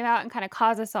tweet came out and kind of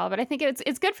caused us all, but I think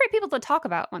it's good for people to talk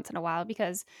about once in a while,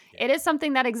 because it is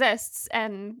something that exists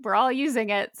and we're all using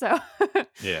it. So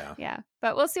yeah.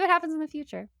 But we'll see what happens in the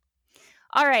future.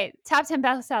 All right, top 10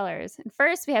 bestsellers. And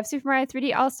first, we have Super Mario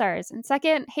 3D All-Stars. And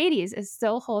second, Hades is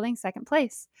still holding second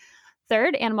place.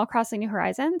 Third, Animal Crossing New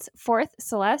Horizons. Fourth,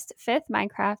 Celeste. Fifth,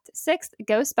 Minecraft. Sixth,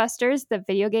 Ghostbusters, the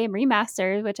video game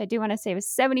remastered, which I do want to say was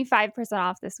 75%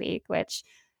 off this week, which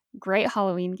great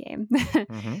Halloween game.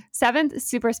 Mm-hmm. Seventh,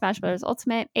 Super Smash Bros.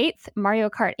 Ultimate. Eighth, Mario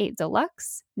Kart 8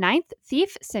 Deluxe. Ninth,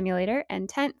 Thief Simulator. And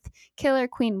 10th, Killer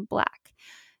Queen Black.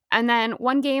 And then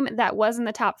one game that was in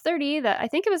the top 30 that I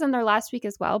think it was in there last week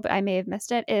as well, but I may have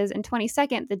missed it, is in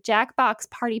 22nd, the Jackbox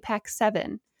Party Pack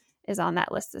 7 is on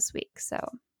that list this week. So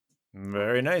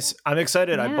very nice. I'm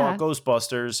excited. I bought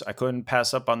Ghostbusters. I couldn't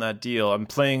pass up on that deal. I'm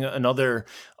playing another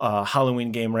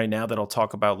Halloween game right now that I'll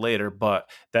talk about later, but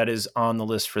that is on the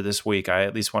list for this week. I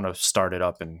at least want to start it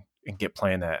up and get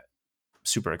playing that.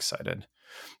 Super excited.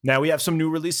 Now we have some new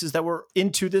releases that we're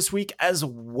into this week as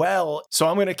well. So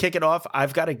I'm going to kick it off.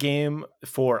 I've got a game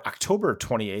for October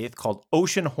 28th called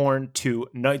Oceanhorn 2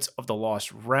 Knights of the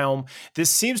Lost Realm. This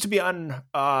seems to be on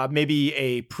maybe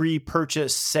a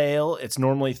pre-purchase sale. It's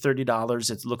normally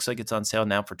 $30. It looks like it's on sale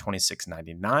now for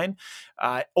 $26.99.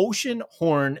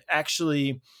 Oceanhorn,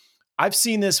 actually, I've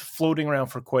seen this floating around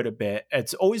for quite a bit.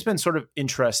 It's always been sort of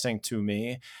interesting to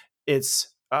me. It's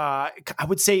I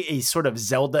would say a sort of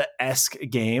Zelda-esque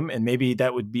game, and maybe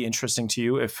that would be interesting to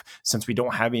you since we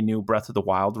don't have a new Breath of the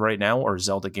Wild right now or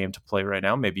Zelda game to play right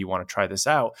now, maybe you want to try this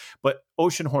out. But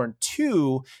Oceanhorn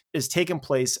 2 is taking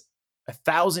place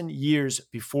 1,000 years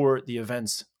before the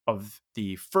events of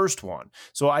the first one.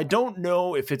 So I don't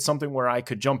know if it's something where I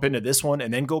could jump into this one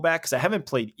and then go back, because I haven't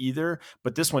played either,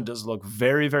 but this one does look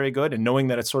very, very good. And knowing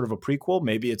that it's sort of a prequel,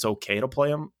 maybe it's okay to play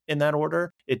them in that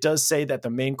order. It does say that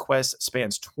the main quest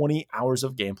spans 20 hours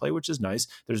of gameplay, which is nice.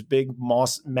 There's big,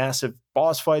 massive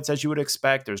boss fights, as you would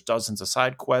expect. There's dozens of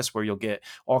side quests where you'll get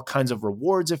all kinds of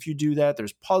rewards if you do that.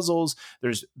 There's puzzles.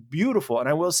 There's beautiful. And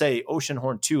I will say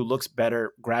Oceanhorn 2 looks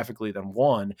better graphically than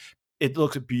 1. It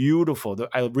looks beautiful.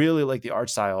 I really like the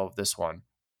art style of this one.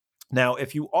 Now,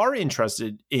 if you are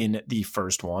interested in the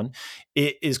first one,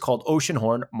 it is called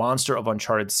Oceanhorn, Monster of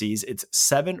Uncharted Seas. It's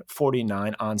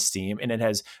 $7.49 on Steam, and it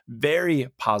has very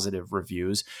positive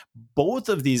reviews. Both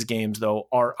of these games, though,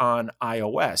 are on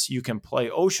iOS. You can play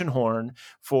Oceanhorn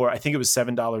for, I think it was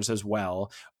 $7 as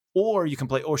well. or you can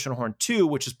play Oceanhorn 2,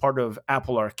 which is part of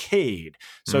Apple Arcade.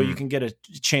 So you can get a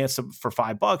chance for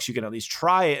 $5. You can at least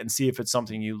try it and see if it's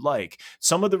something you like.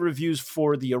 Some of the reviews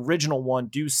for the original one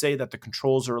do say that the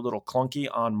controls are a little clunky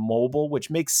on mobile, which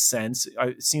makes sense.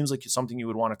 It seems like something you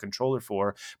would want a controller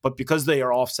for, but because they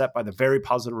are offset by the very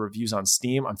positive reviews on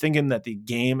Steam, I'm thinking that the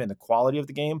game and the quality of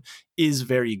the game is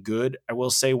very good. I will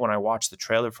say, when I watched the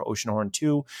trailer for Oceanhorn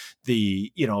 2,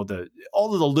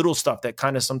 all of the little stuff that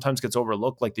kind of sometimes gets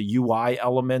overlooked, like the UI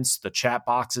elements, the chat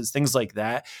boxes, things like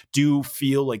that, do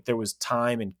feel like there was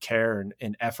time and care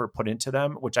and effort put into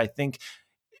them, which I think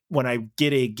when I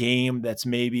get a game that's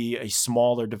maybe a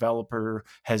smaller developer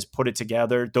has put it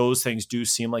together, those things do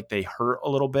seem like they hurt a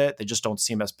little bit. They just don't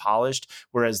seem as polished,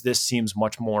 whereas this seems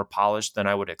much more polished than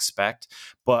I would expect.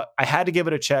 But I had to give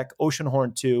it a check.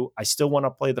 Oceanhorn 2, I still want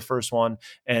to play the first one,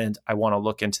 and I want to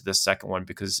look into the second one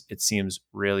because it seems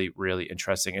really, really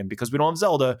interesting. And because we don't have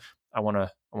Zelda, I want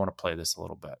to play this a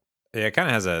little bit. Yeah, it kind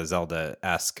of has a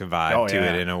Zelda-esque vibe to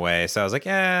it in a way. So I was like,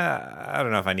 yeah, I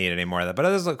don't know if I need any more of that. But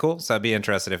it does look cool. So I'd be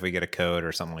interested if we get a code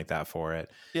or something like that for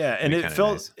it. Yeah, and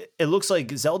it looks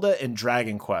like Zelda and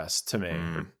Dragon Quest to me.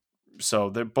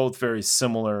 So they're both very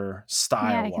similar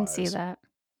style. Yeah, I can see that.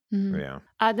 Mm-hmm.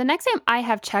 Yeah. The next game I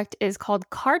have checked is called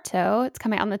Carto. It's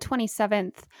coming out on the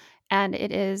 27th, and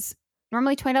it is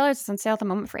normally $20. It's on sale at the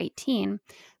moment for $18.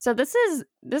 So this is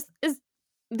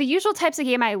the usual types of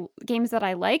games that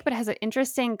I like, but it has an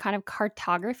interesting kind of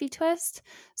cartography twist.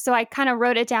 So I kind of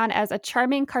wrote it down as a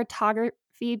charming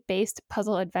cartography-based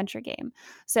puzzle adventure game.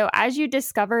 So as you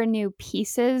discover new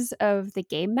pieces of the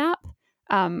game map,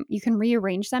 you can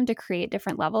rearrange them to create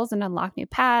different levels and unlock new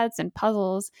paths and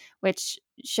puzzles, which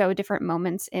show different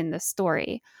moments in the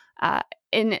story.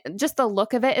 And just the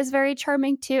look of it is very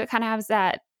charming too. It kind of has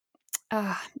that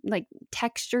like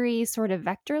textury sort of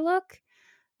vector look.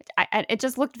 It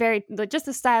just looked just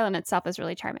the style in itself is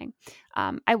really charming.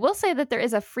 I will say that there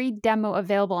is a free demo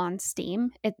available on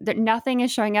Steam. Nothing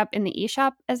is showing up in the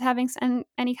eShop as having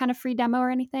any kind of free demo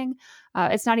or anything.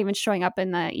 It's not even showing up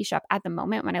in the eShop at the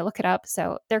moment when I look it up.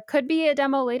 So there could be a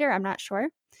demo later. I'm not sure.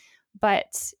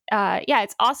 But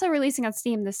it's also releasing on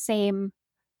Steam the same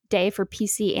day for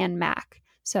PC and Mac.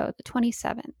 So the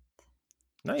 27th.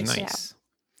 Nice.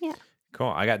 Yeah. Cool.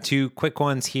 I got two quick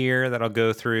ones here that I'll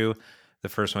go through. The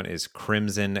first one is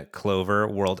Crimson Clover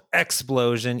World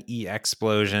Explosion,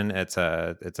 E-Explosion. It's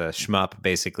a shmup,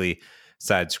 basically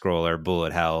side scroller,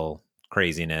 bullet hell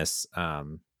craziness. I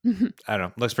don't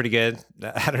know. Looks pretty good.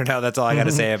 I don't know. That's all I got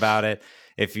to say about it.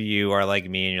 If you are like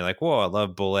me and you're like, whoa, I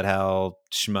love bullet hell,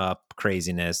 shmup,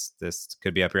 craziness, this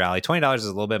could be up your alley. $20 is a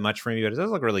little bit much for me, but it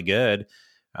does look really good.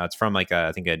 It's from I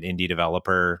think an indie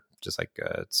developer, just like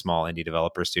a small indie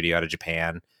developer studio out of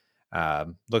Japan.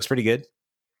 Looks pretty good.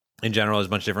 In general, there's a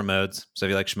bunch of different modes. So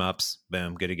if you like shmups,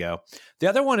 boom, good to go. The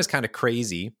other one is kind of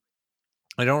crazy.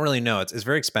 I don't really know. It's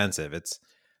very expensive. It's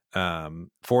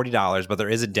 $40, but there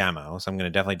is a demo. So I'm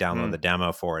going to definitely download the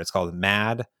demo for it. It's called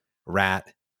Mad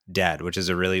Rat Dead, which is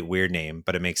a really weird name,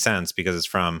 but it makes sense because it's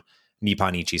from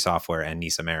Nippon Ichi Software and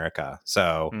NIS America.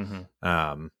 So,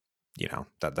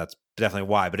 that's definitely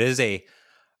why. But it is a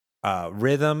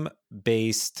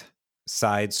rhythm-based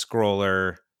side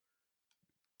scroller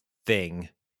thing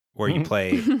where you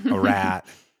play a rat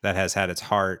that has had its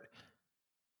heart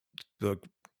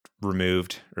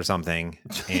removed or something,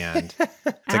 and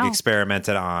it's like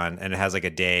experimented on, and it has like a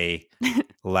day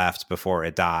left before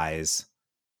it dies,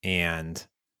 and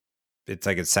it's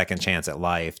like a second chance at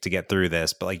life to get through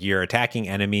this. But like you're attacking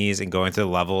enemies and going through the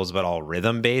levels, but all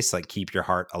rhythm based, like keep your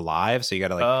heart alive. So you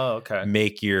got to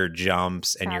make your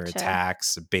jumps and your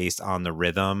attacks based on the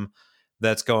rhythm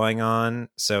that's going on.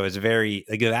 So it's very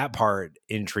like that part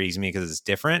intrigues me because it's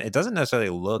different. It doesn't necessarily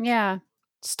look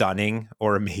stunning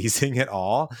or amazing at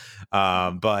all,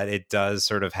 but it does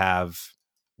sort of have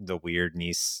the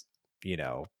weirdness,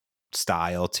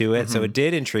 style to it. So it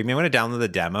did intrigue me. I'm going to download the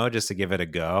demo just to give it a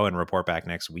go and report back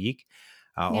next week.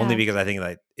 Only because I think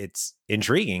that it's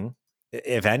intriguing.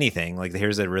 If anything, like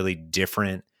here's a really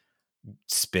different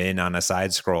spin on a side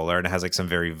scroller, and it has like some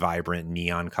very vibrant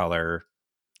neon color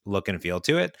look and feel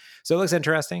to it. So it looks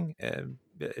interesting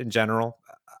in general.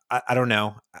 I don't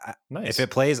know. Nice. If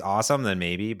it plays awesome, then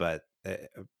maybe, but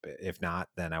if not,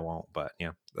 then I won't. But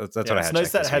that's what I had. It's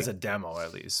nice that it has a demo,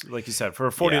 at least. Like you said, for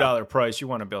a $40 price, you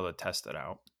want to be able to test it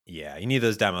out. Yeah, you need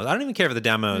those demos. I don't even care if the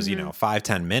demos,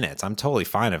 5-10 minutes. I'm totally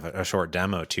fine with a short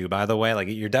demo too, by the way. Like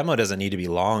your demo doesn't need to be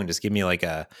long. Just give me like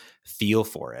a feel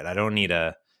for it. I don't need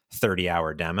a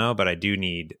 30-hour demo, but I do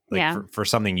need for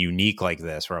something unique like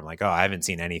this where I'm like, oh, I haven't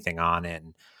seen anything on it,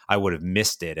 and I would have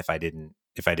missed it if I didn't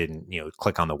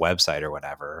click on the website or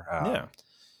whatever.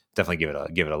 definitely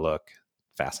give it a look.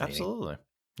 Fascinating. Absolutely.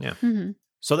 Yeah. Mm-hmm.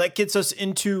 So that gets us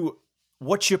into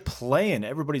what you playing,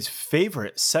 everybody's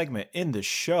favorite segment in the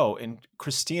show. And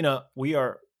Christina, we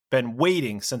are been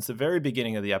waiting since the very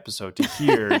beginning of the episode to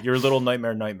hear your Little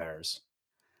Nightmares.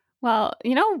 Well,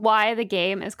 you know why the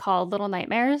game is called Little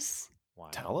Nightmares? Why?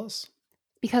 Tell us.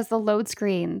 Because the load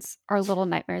screens are little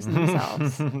nightmares in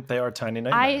themselves. They are tiny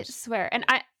nightmares. I swear. And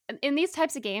in these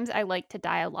types of games, I like to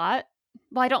die a lot.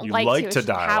 Well, I don't You like like to. to It's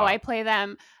die a how lot. I play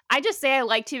them. I just say I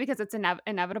like to because it's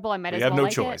inevitable. I might as You well have no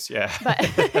like choice. it. Yeah.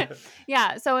 But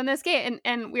yeah, so in this game,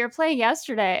 and we were playing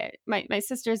yesterday. My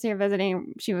sister's here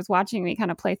visiting. She was watching me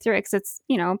kind of play through it because it's,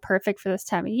 perfect for this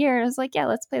time of year. I was like, yeah,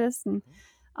 let's play this and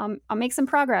I'll make some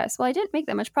progress. Well, I didn't make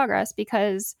that much progress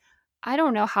because I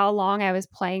don't know how long I was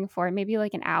playing for, maybe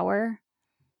like an hour.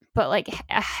 But like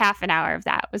a half an hour of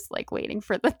that was like waiting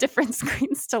for the different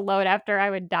screens to load after I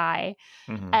would die.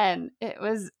 Mm-hmm. And it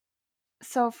was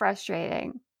so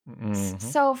frustrating. Mm-hmm.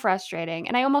 So frustrating.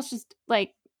 And I almost just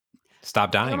like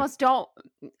stop dying. I almost don't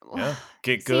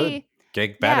Get good. See,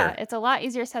 Get better. Yeah, it's a lot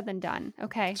easier said than done.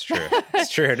 Okay. It's true.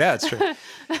 It's true. No, it's true.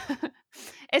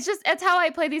 It's how I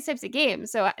play these types of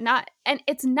games. So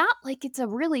it's not like it's a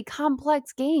really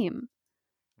complex game.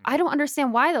 I don't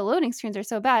understand why the loading screens are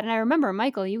so bad. And I remember,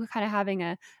 Michael, you were kind of having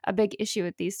a big issue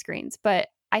with these screens, but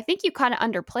I think you kind of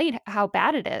underplayed how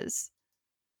bad it is.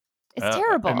 It's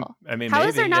terrible. I mean, how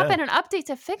has there not been an update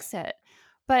to fix it?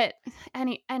 But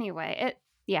anyway,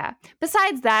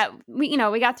 besides that, we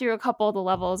got through a couple of the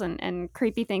levels and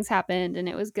creepy things happened and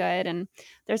it was good. And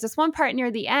there's this one part near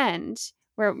the end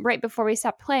where right before we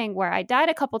stopped playing where I died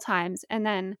a couple times and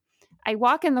then I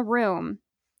walk in the room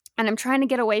and I'm trying to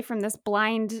get away from this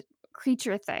blind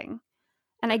creature thing.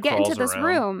 And I get into this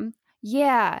room.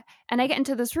 Yeah. And I get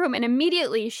into this room and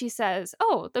immediately she says,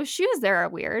 oh, those shoes there are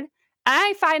weird.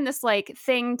 I find this like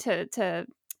thing to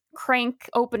crank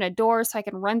open a door so I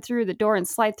can run through the door and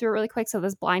slide through it really quick so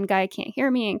this blind guy can't hear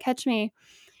me and catch me.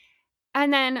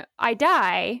 And then I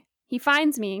die. He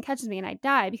finds me and catches me and I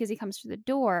die because he comes through the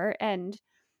door. And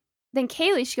then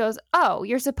Kaylee, she goes, oh,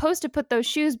 you're supposed to put those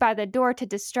shoes by the door to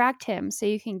distract him so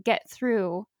you can get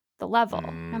through the level.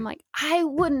 And I'm like, I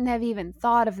wouldn't have even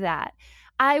thought of that.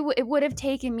 It would have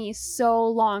taken me so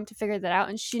long to figure that out.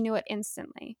 And she knew it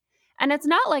instantly. And it's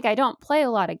not like I don't play a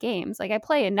lot of games. Like I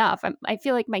play enough. I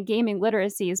feel like my gaming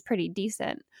literacy is pretty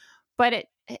decent. But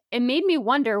it made me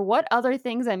wonder what other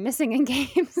things I'm missing in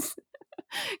games.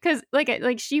 Because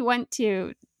like she went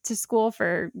to school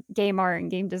for game art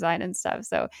and game design and stuff.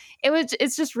 So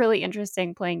it's just really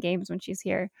interesting playing games when she's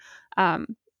here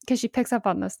because she picks up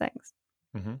on those things.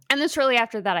 Mm-hmm. And then shortly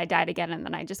after that, I died again. And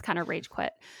then I just kind of rage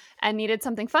quit and needed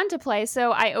something fun to play.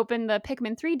 So I opened the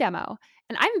Pikmin 3 demo.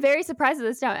 And I'm very surprised at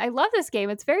this demo. I love this game.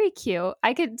 It's very cute.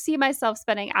 I could see myself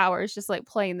spending hours just like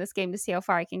playing this game to see how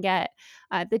far I can get.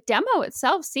 The demo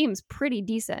itself seems pretty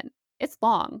decent. It's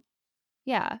long.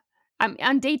 Yeah. I'm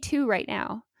on day 2 right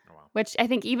now. Which I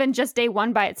think even just day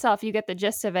 1 by itself, you get the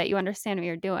gist of it. You understand what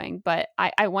you're doing. But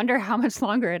I wonder how much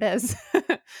longer it is.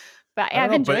 But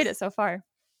I've enjoyed it so far.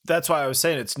 That's why I was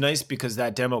saying it's nice because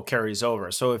that demo carries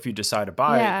over. So if you decide to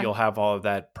buy it, you'll have all of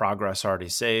that progress already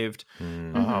saved.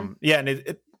 Mm-hmm.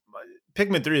 And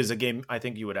Pikmin 3 is a game I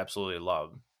think you would absolutely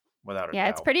love. Without a doubt.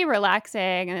 It's pretty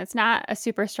relaxing and it's not a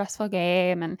super stressful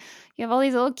game. And you have all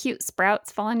these little cute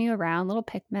sprouts following you around, little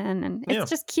Pikmin. And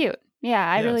it's just cute. Yeah,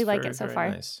 I really like it so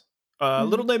far. Nice.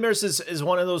 Little Nightmares is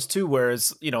one of those too,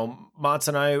 whereas, Mats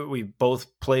and I, we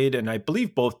both played and I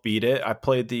believe both beat it. I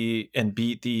played and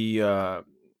beat the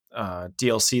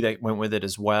DLC that went with it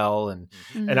as well. And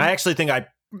I actually think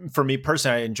for me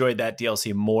personally, I enjoyed that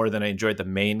DLC more than I enjoyed the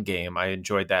main game. I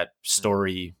enjoyed that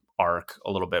story arc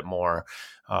a little bit more.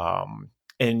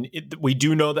 And we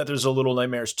do know that there's a Little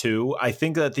Nightmares 2. I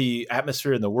think that the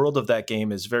atmosphere in the world of that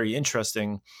game is very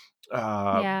interesting.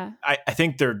 I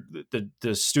think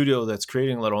the studio that's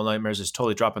creating Little Nightmares is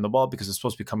totally dropping the ball because it's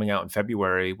supposed to be coming out in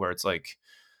February, where it's like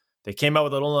they came out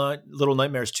with a Little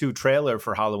Nightmares 2 trailer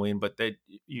for Halloween, but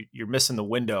you're missing the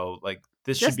window. Like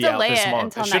this just should be out this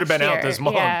month. It should have been out this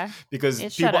month because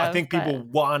people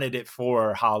wanted it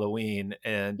for Halloween,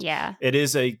 and it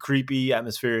is a creepy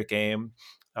atmospheric game.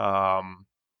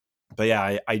 But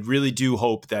yeah, I really do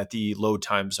hope that the load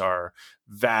times are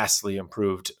vastly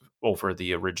improved over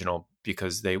the original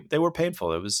because they were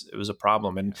painful. It was a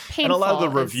problem, and a lot of the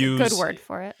reviews, good word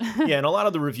for it. And a lot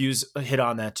of the reviews hit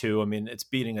on that too. I mean, it's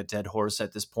beating a dead horse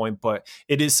at this point, but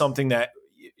it is something that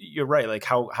you're right. Like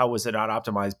how was it not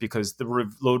optimized? Because the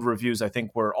load reviews I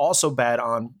think were also bad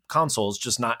on consoles,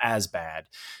 just not as bad.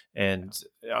 And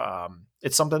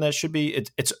it's something that should be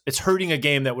it's hurting a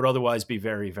game that would otherwise be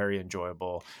very, very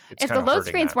enjoyable. If the load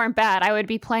screens weren't bad, I would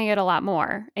be playing it a lot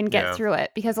more and get through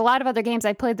it, because a lot of other games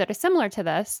I played that are similar to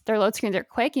this, their load screens are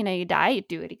quick. You know, you die, you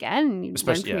do it again, you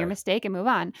learn from your mistake and move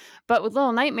on. But with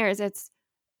Little Nightmares, it's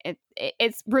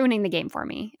ruining the game for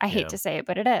me. I hate to say it,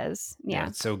 but it is. Yeah,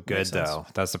 it's so good though.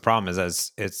 That's the problem.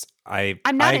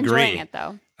 I'm not enjoying it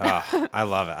though. I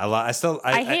love it.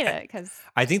 I hate it because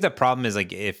I think the problem is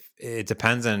like if it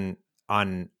depends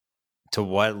on to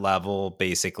what level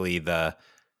basically the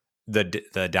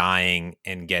dying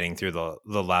and getting through the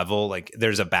level, like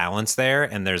there's a balance there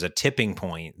and there's a tipping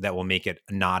point that will make it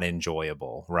not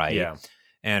enjoyable, right? Yeah.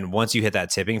 And once you hit that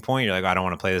tipping point, you're like, I don't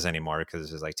want to play this anymore because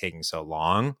this is like taking so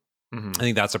long. I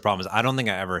think that's the problem. Is I don't think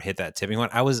I ever hit that tipping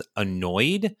point. I was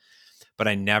annoyed, but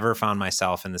I never found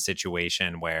myself in the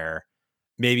situation where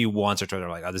maybe once or twice I'm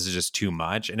like, oh, this is just too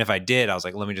much. And if I did, I was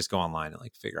like, let me just go online and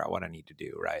like figure out what I need to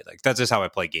do. Right. Like that's just how I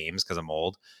play games because I'm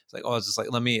old. It's like, oh, it's just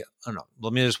like, let me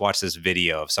just watch this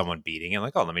video of someone beating it. I'm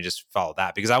like, oh, let me just follow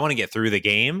that because I want to get through the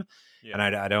game. Yeah.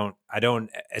 And I don't,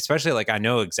 especially like I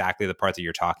know exactly the part that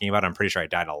you're talking about. I'm pretty sure I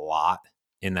died a lot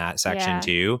in that section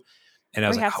too. And I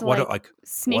was like, what do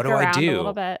I do? A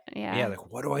little bit. Yeah. Yeah.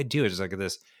 Like, what do I do? It's just like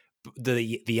this,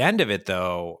 the end of it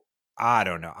though, I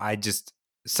don't know.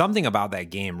 Something about that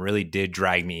game really did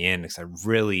drag me in because I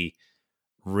really,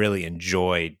 really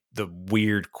enjoyed the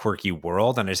weird, quirky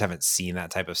world. And I just haven't seen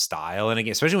that type of style. And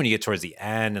again, especially when you get towards the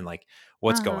end and like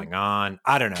what's going on.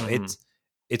 I don't know.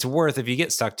 It's worth, if you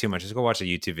get stuck too much, just go watch a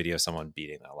YouTube video of someone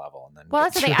beating that level. And then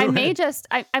that's the thing.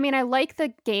 I mean, I like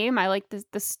the game. I like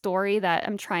the story that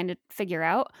I'm trying to figure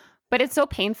out, but it's so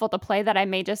painful to play that I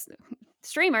may just,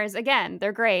 streamers, again,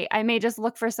 they're great. I may just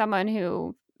look for someone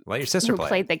who let your sister play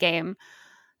played the game.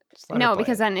 No,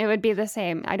 because then it would be the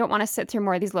same. I don't want to sit through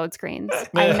more of these load screens.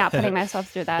 I'm not putting myself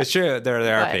through that. It's true.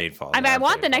 They are painful. I mean, I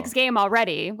want the next game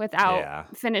already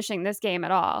without finishing this game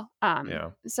at all.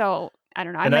 So I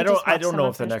don't know. And I don't know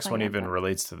if the next one even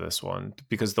relates to this one,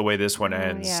 because the way this one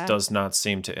ends does not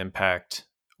seem to impact,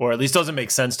 or at least doesn't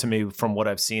make sense to me from what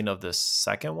I've seen of this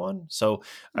second one. So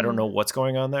I don't know what's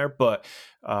going on there, but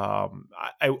I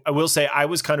will say I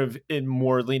was kind of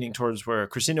more leaning towards where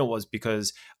Christina was,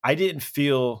 because I didn't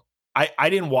feel I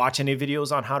didn't watch any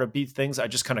videos on how to beat things. I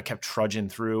just kind of kept trudging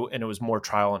through, and it was more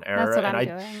trial and error. That's what I'm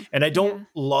doing. And I don't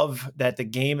love that the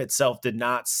game itself did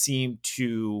not seem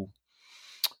to.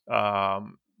 I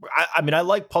mean, I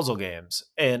like puzzle games,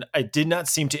 and I did not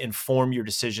seem to inform your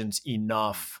decisions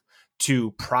enough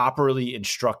to properly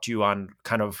instruct you on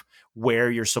kind of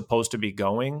where you're supposed to be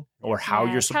going or how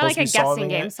you're supposed to be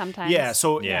solving it. Kind of like a guessing game sometimes. Yeah,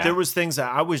 so there was things that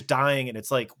I was dying, and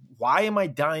it's like, why am I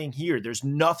dying here? There's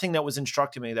nothing that was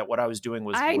instructing me that what I was doing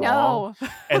was wrong. Know.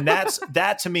 And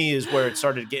that to me is where it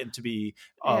started getting to be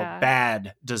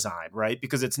bad design, right?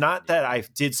 Because it's not that I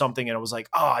did something and I was like,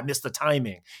 oh, I missed the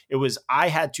timing. It was I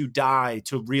had to die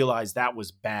to realize that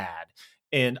was bad.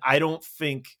 And I don't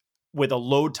think with the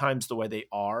load times the way they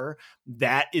are,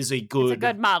 that is a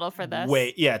good model for this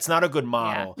way. Yeah, it's not a good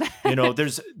model. Yeah.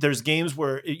 There's games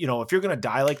where, if you're going to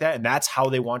die like that and that's how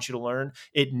they want you to learn,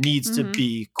 it needs to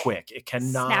be quick. It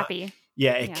cannot snappy.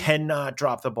 Yeah, it cannot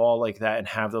drop the ball like that and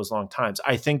have those long times.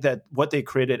 I think that what they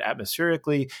created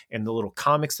atmospherically and the little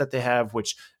comics that they have,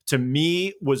 which to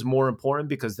me was more important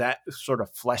because that sort of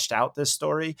fleshed out this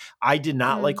story. I did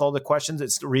not like all the questions.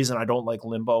 It's the reason I don't like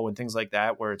Limbo and things like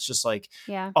that, where it's just like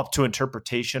up to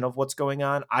interpretation of what's going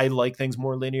on. I like things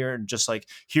more linear and just like,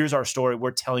 here's our story.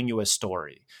 We're telling you a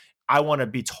story. I want to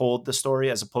be told the story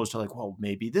as opposed to like, well,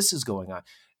 maybe this is going on.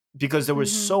 Because there was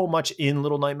so much in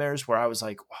Little Nightmares where I was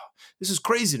like, wow, this is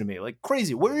crazy to me. Like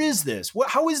crazy. Where is this?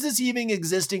 How is this even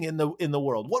existing in the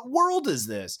world? What world is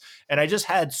this? And I just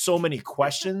had so many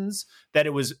questions that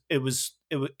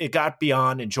it got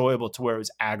beyond enjoyable to where it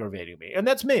was aggravating me. And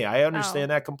that's me. I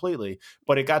understand that completely.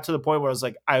 But it got to the point where I was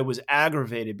like, I was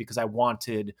aggravated because I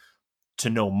wanted to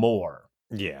know more.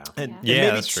 Yeah. And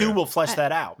maybe 2 will flesh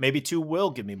that out. Maybe 2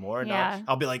 will give me more. And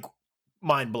I'll be like,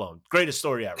 mind blown. Greatest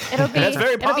story ever. That's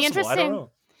very possible. Be interesting. I don't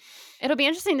know. It'll be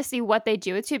interesting to see what they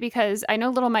do it to, because I know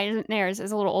Little Nightmares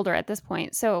is a little older at this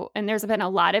point. So, and there's been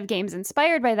a lot of games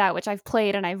inspired by that, which I've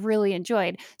played and I've really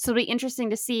enjoyed. So it'll be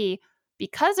interesting to see,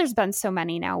 because there's been so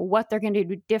many now, what they're going to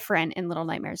do different in Little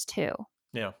Nightmares 2.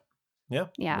 Yeah.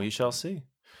 We shall see.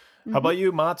 How about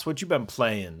you, Mats? What you been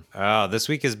playing? This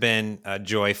week has been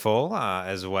joyful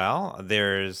as well.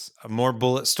 There's more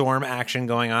Bulletstorm action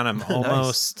going on. I'm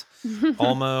almost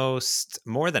almost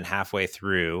more than halfway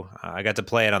through. I got to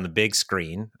play it on the big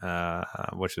screen,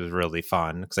 which was really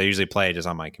fun because I usually play just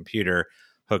on my computer,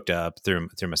 hooked up through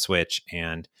my Switch.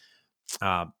 And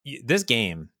this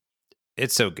game,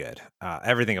 it's so good.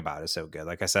 Everything about it is so good.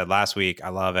 Like I said last week, I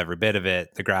love every bit of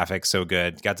it. The graphics so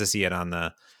good. Got to see it on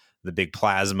the big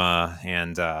plasma,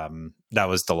 and that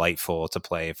was delightful to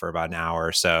play for about an hour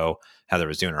or so. Heather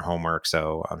was doing her homework,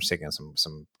 so I'm just taking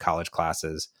some college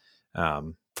classes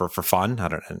for fun. I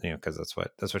don't, because that's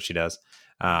what she does.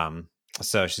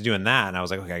 So she's doing that, and I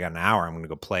was like, okay, I got an hour. I'm going to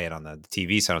go play it on the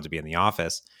TV, so I don't have to be in the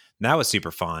office. And that was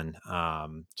super fun.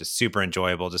 Just super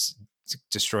enjoyable. Just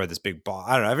destroy this big ball.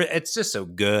 I don't know. It's just so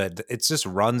good. It's just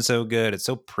run so good. It's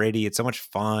so pretty. It's so much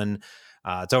fun.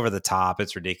 It's over the top.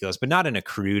 It's ridiculous, but not in a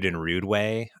crude and rude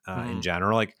way in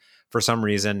general. Like for some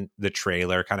reason, the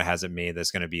trailer kind of has it made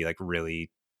that's going to be like really,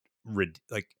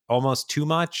 like almost too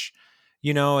much,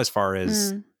 as far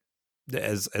as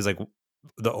like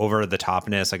the over the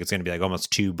topness. Like it's going to be like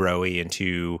almost too broy and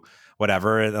too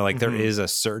whatever. And like there is a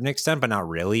certain extent, but not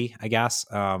really, I guess,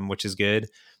 which is good.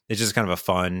 It's just kind of a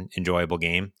fun, enjoyable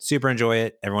game. Super enjoy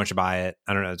it. Everyone should buy it.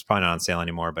 I don't know. It's probably not on sale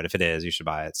anymore, but if it is, you should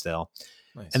buy it still.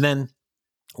 Nice. And then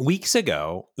weeks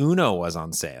ago, Uno was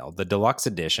on sale, the deluxe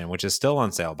edition, which is still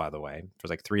on sale, by the way. It was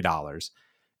like $3.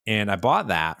 And I bought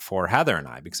that for Heather and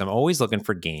I because I'm always looking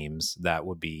for games that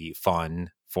would be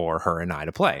fun for her and I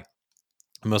to play.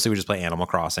 Mostly we just play Animal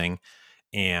Crossing,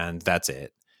 and that's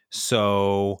it.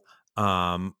 So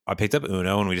I picked up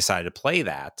Uno, and we decided to play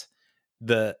that.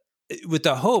 With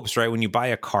the hopes, right, when you buy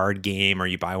a card game or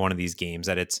you buy one of these games,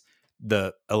 that it's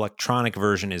the electronic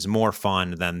version is more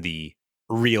fun than the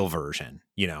real version,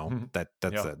 that's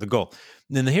the goal.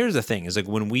 And then here's the thing is like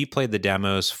when we played the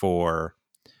demos for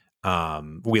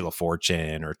Wheel of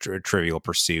Fortune or Trivial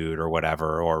Pursuit or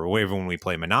whatever, or even when we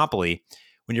play Monopoly,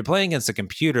 when you're playing against a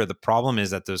computer, the problem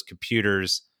is that those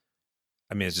computers,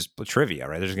 I mean, it's just trivia,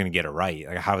 right? They're just going to get it right.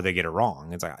 Like, how would they get it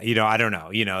wrong? It's like, I don't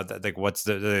know, like what's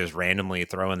they just randomly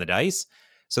throwing the dice.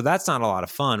 So that's not a lot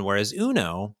of fun. Whereas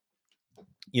Uno,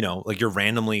 like you're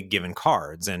randomly given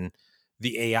cards, and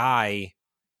the AI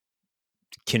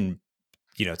can,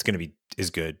 it's going to be as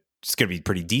good. It's going to be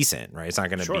pretty decent, right? It's not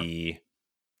going to be,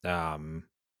 it's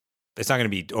not going to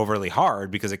be overly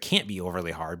hard because it can't be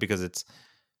overly hard because it's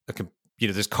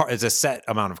it's a set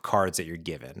amount of cards that you're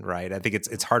given, right? I think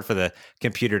it's hard for the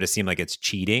computer to seem like it's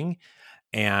cheating.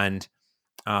 And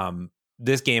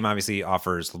this game obviously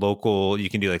offers local, you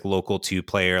can do like local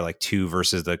 2-player, like 2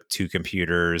 versus the 2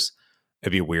 computers.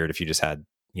 It'd be weird if you just had,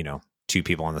 2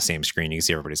 people on the same screen, you can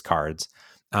see everybody's cards.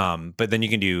 But then you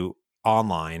can do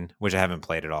online, which I haven't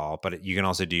played at all, but you can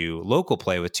also do local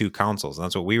play with 2 consoles. And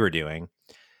that's what we were doing.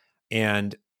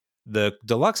 And the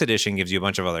deluxe edition gives you a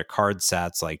bunch of other card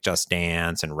sets like Just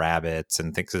Dance and Rabbits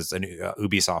and things. It's an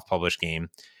Ubisoft published game.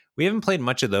 We haven't played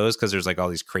much of those because there's like all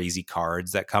these crazy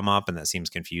cards that come up and that seems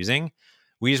confusing.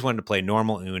 We just wanted to play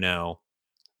normal Uno.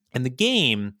 And the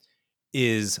game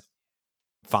is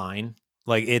fine.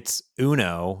 Like it's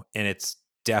Uno and it's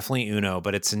definitely Uno,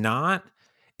 but it's not.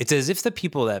 It's as if the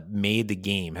people that made the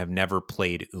game have never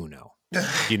played Uno. Do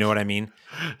you know what I mean?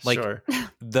 Like sure.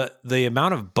 the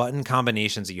amount of button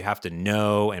combinations that you have to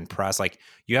know and press, like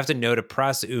you have to know to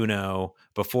press Uno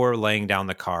before laying down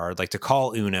the card, like to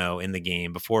call Uno in the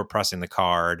game before pressing the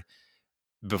card,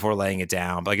 before laying it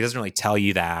down. But like it doesn't really tell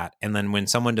you that. And then when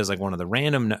someone does like one of the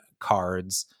random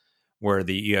cards where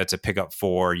you have to pick up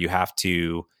 4, you have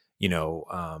to,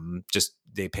 just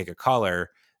they pick a color.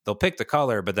 They'll pick the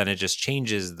color, but then it just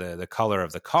changes the color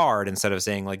of the card instead of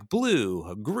saying like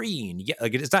blue, green. Yeah,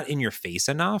 like it's not in your face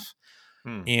enough.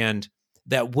 And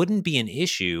that wouldn't be an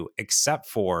issue except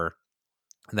for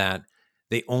that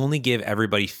they only give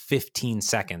everybody 15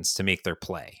 seconds to make their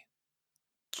play.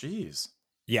 Jeez.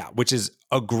 Yeah, which is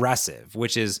aggressive,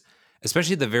 which is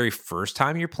especially the very first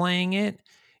time you're playing it.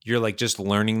 You're like just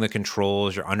learning the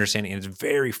controls, you're understanding, and it's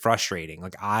very frustrating.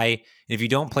 Like if you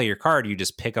don't play your card, you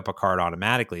just pick up a card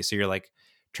automatically. So you're like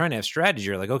trying to have strategy.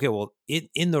 You're like, okay, well,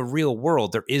 in the real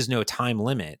world, there is no time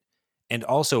limit. And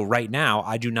also right now,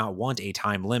 I do not want a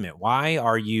time limit. Why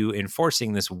are you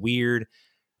enforcing this weird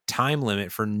time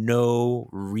limit for no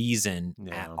reason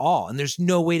at all? And there's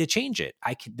no way to change it.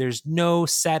 There's no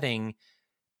setting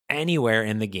anywhere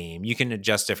in the game. You can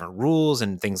adjust different rules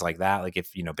and things like that. Like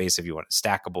if, basically if you want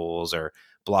stackables or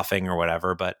bluffing or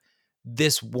whatever, but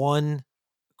this one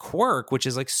quirk, which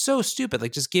is like so stupid,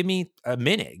 like just give me a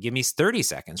minute, give me 30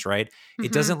 seconds, right? Mm-hmm.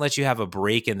 It doesn't let you have a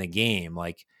break in the game.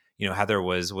 Like, Heather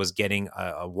was getting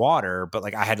a water, but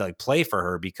like I had to like play for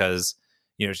her because,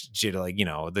 she had like,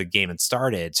 the game had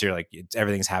started. So you're like,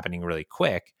 everything's happening really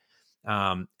quick.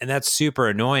 And that's super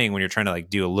annoying when you're trying to like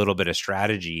do a little bit of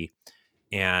strategy,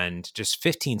 and just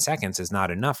 15 seconds is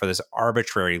not enough for this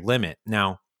arbitrary limit.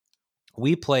 Now,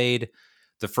 we played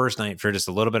the first night for just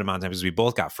a little bit amount of time because we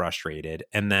both got frustrated.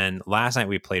 And then last night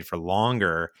we played for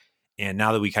longer. And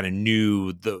now that we kind of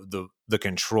knew the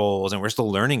controls, and we're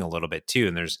still learning a little bit too.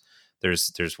 And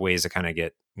there's ways to kind of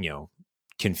get,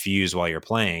 confused while you're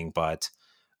playing, but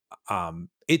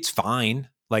it's fine.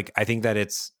 Like, I think that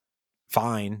it's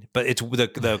fine, but it's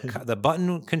the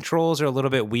button controls are a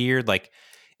little bit weird. Like,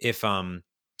 if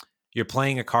you're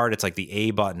playing a card, it's like the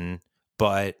A button,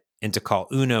 and to call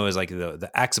Uno is like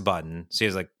the X button. So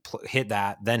you just like hit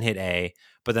that, then hit A.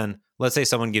 But then let's say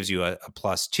someone gives you a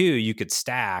 +2, you could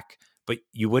stack, but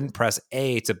you wouldn't press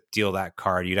A to deal that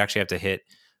card. You'd actually have to hit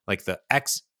like the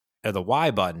X or the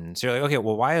Y button. So you're like, okay,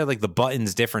 well, why are like the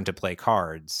buttons different to play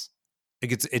cards?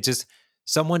 Like, it just,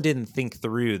 someone didn't think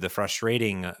through the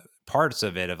frustrating parts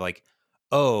of it, of like,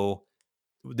 oh,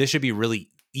 this should be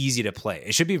really easy to play.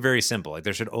 It should be very simple. Like,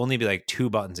 there should only be like 2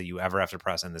 buttons that you ever have to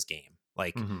press in this game.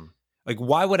 Like, like,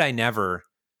 why would I never,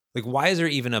 like, why is there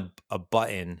even a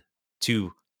button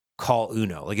to call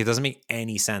Uno? Like, it doesn't make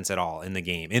any sense at all in the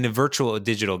game, in a virtual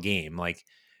digital game. Like,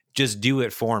 just do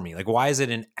it for me. Like, why is it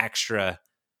an extra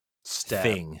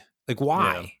thing? Like,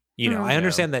 why? I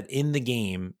understand that in the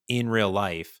game, in real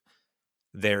life,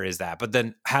 there is that, but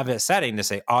then have a setting to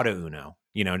say auto Uno,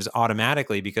 just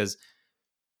automatically, because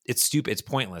it's stupid. It's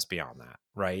pointless beyond that,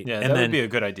 right? Yeah, and that would be a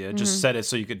good idea. Just set it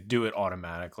so you could do it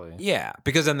automatically. Yeah,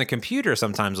 because then the computer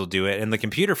sometimes will do it, and the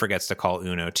computer forgets to call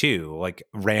Uno too, like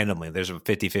randomly. There's a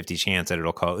 50-50 chance that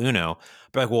it'll call Uno.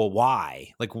 But like, well,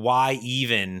 why? Like, why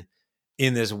even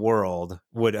in this world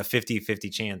would a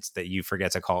 50-50 chance that you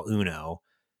forget to call Uno?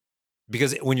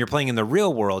 Because when you're playing in the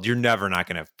real world, you're never not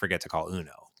going to forget to call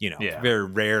Uno, very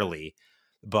rarely.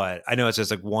 But I know it's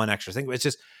just like one extra thing. But it's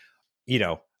just,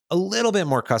 a little bit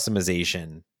more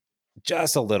customization,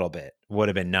 just a little bit would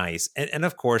have been nice. And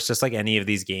of course, just like any of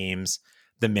these games,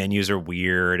 the menus are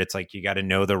weird. It's like you got to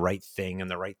know the right thing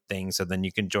and the right thing, so then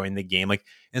you can join the game. Like,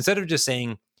 instead of just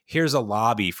saying, here's a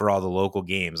lobby for all the local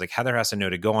games, like Heather has to know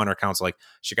to go on her console, like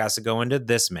she has to go into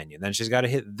this menu, then she's got to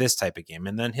hit this type of game,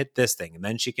 and then hit this thing, and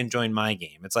then she can join my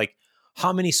game. It's like,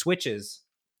 how many switches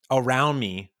around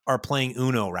me are playing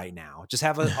Uno right now? Just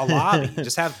have a lobby.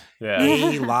 Just have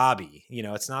a lobby.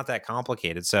 It's not that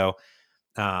complicated. So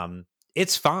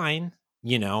it's fine,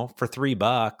 for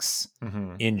 $3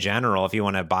 in general, if you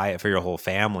want to buy it for your whole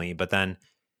family. But then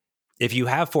if you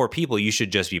have 4 people, you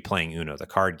should just be playing Uno, the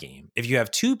card game. If you have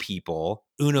 2 people,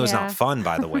 Uno is not fun,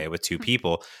 by the way, with 2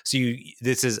 people. So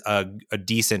this is a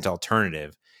decent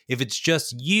alternative. If it's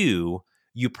just you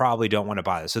probably don't want to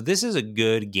buy this. So this is a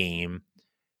good game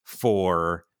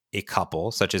for a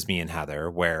couple such as me and Heather,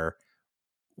 where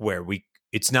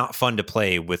it's not fun to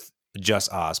play with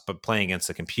just us, but playing against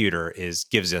the computer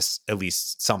gives us at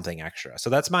least something extra. So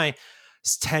that's my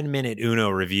 10-minute Uno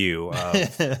review of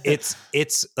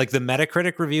it's like the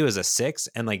Metacritic review is a 6,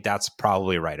 and like that's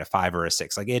probably right, a 5 or a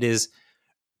 6. Like, it is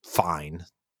fine.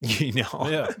 Yeah.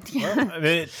 Well, I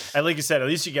mean, like you said, at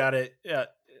least you got it.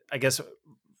 I guess,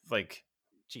 like,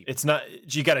 cheap. It's not,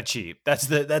 you got it cheap. That's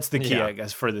the key, I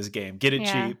guess, for this game. Get it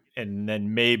cheap, and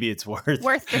then maybe it's worth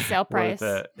the sale price.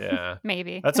 Yeah,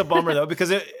 maybe. That's a bummer though,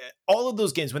 because all of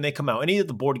those games, when they come out, any of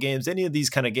the board games, any of these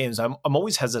kind of games, I'm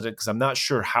always hesitant because I'm not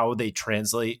sure how they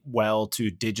translate well to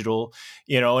digital.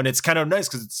 And it's kind of nice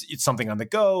because it's something on the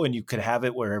go, and you could have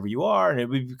it wherever you are, and it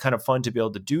would be kind of fun to be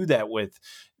able to do that with,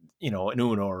 an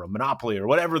Uno or a Monopoly or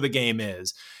whatever the game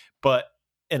is. But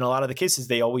in a lot of the cases,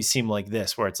 they always seem like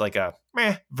this, where it's like a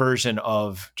meh version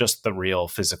of just the real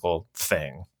physical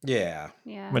thing. Yeah.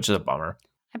 Which is a bummer.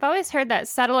 I've always heard that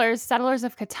Settlers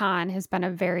of Catan has been a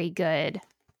very good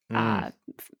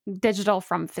digital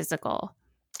from physical.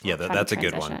 Yeah, that's a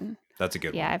good one. That's a good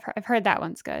one. Yeah, I've heard that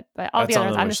one's good, but all the other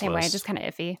ones, I'm the same way. Just kind of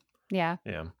iffy. Yeah.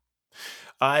 Yeah.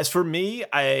 As for me,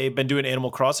 I've been doing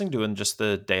Animal Crossing, doing just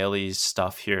the daily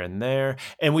stuff here and there.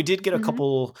 And we did get a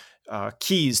couple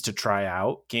keys to try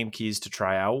out, game keys to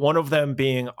try out. One of them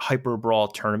being Hyper Brawl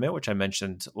Tournament, which I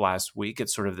mentioned last week.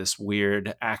 It's sort of this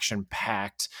weird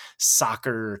action-packed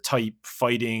soccer type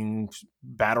fighting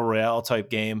battle royale type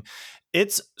game.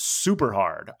 It's super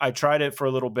hard. I tried it for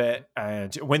a little bit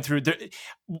and went through.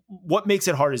 What makes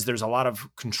it hard is there's a lot of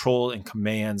control and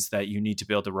commands that you need to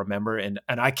be able to remember, and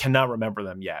I cannot remember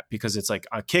them yet, because it's like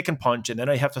a kick and punch, and then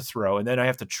I have to throw, and then I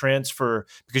have to transfer,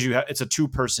 because it's a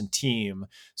 2-person team,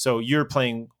 so you're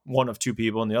playing one of 2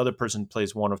 people, and the other person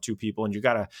plays one of 2 people, and you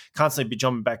got to constantly be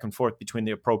jumping back and forth between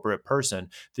the appropriate person.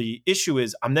 The issue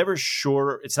is I'm never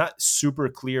sure. It's not super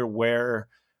clear where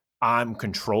I'm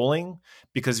controlling,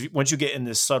 because once you get in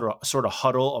this sort of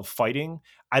huddle of fighting,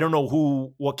 I don't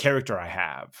know what character I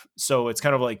have. So it's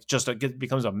kind of like it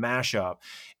becomes a mashup.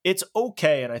 It's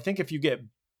okay. And I think if you get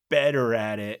better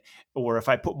at it, or if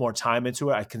I put more time into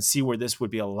it, I can see where this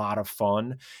would be a lot of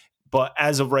fun. But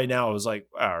as of right now, I was like,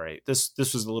 all right, this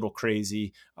was a little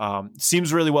crazy.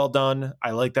 Seems really well done.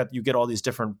 I like that you get all these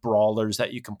different brawlers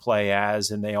that you can play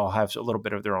as, and they all have a little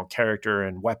bit of their own character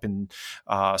and weapon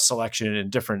selection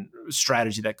and different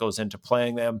strategy that goes into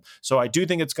playing them. So I do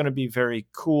think it's going to be very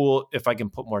cool if I can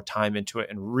put more time into it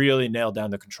and really nail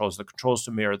down the controls. The controls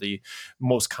to me are the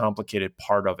most complicated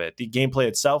part of it. The gameplay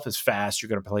itself is fast. You're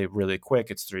going to play it really quick.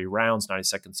 It's 3 rounds, 90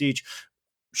 seconds each,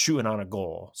 shooting on a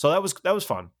goal. So that was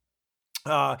fun.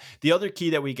 The other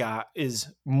key that we got is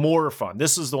more fun.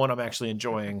 This is the one I'm actually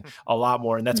enjoying a lot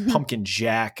more, and that's Pumpkin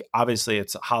Jack. Obviously,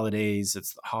 it's holidays,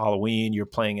 it's Halloween. You're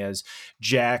playing as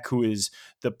Jack, who is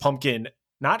the pumpkin,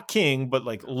 not king, but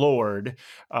like lord.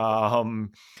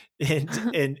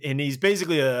 And he's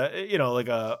basically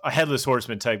a headless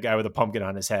horseman type guy with a pumpkin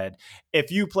on his head.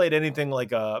 If you played anything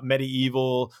like a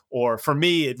medieval, or for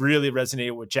me, it really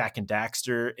resonated with Jak and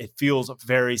Daxter. It feels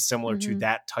very similar to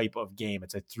that type of game.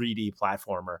 It's a 3D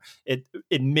platformer. It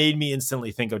made me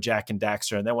instantly think of Jak and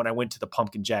Daxter. And then when I went to the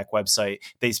Pumpkin Jack website,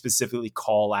 they specifically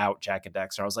call out Jak and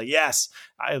Daxter. I was like, yes,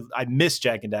 I miss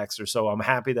Jak and Daxter. So I'm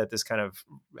happy that this kind of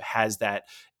has that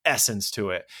essence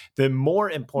to it. The more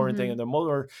important thing, and the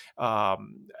more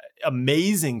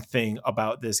amazing thing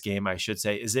about this game, I should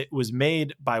say, is it was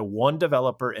made by one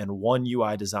developer and one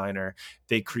UI designer.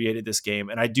 They created this game,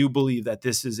 and I do believe that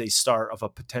this is a start of a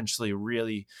potentially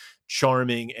really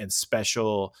charming and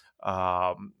special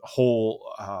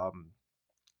whole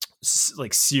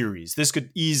like series. This could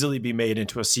easily be made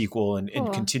into a sequel and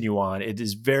continue on. It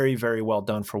is very, very well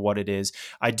done for what it is.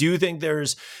 I do think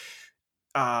there's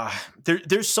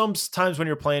some times when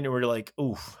you're playing it where you're like,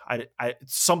 ooh,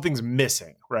 something's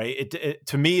missing, right?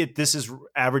 To me, this is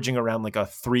averaging around like a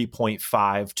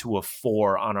 3.5 to a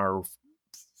 4 on our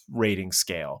rating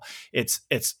scale. It's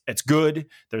good.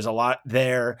 There's a lot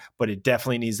there, but it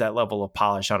definitely needs that level of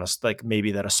polish on us, like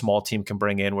maybe that a small team can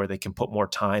bring in, where they can put more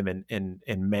time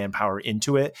and manpower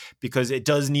into it, because it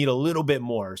does need a little bit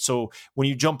more. So when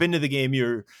you jump into the game,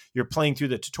 you're playing through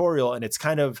the tutorial, and it's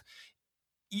kind of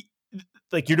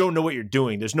like you don't know what you're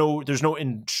doing. There's no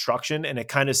instruction, and it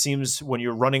kind of seems when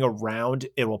you're running around,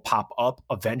 it will pop up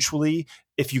eventually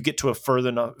if you get to a further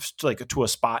enough, like to a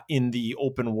spot in the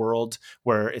open world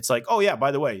where it's like, oh yeah,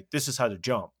 by the way, this is how to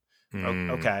jump.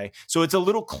 Okay, so it's a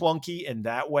little clunky in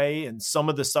that way, and some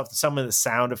of the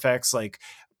sound effects, like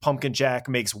Pumpkin Jack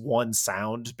makes one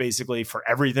sound basically for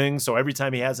everything. So every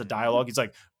time he has a dialogue, he's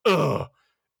like, ugh.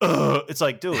 It's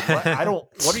like, dude,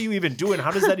 what are you even doing?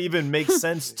 How does that even make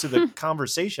sense to the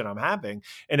conversation I'm having?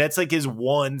 And that's like his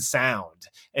one sound.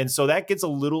 And so that gets a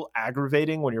little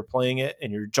aggravating when you're playing it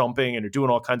and you're jumping and you're doing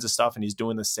all kinds of stuff and he's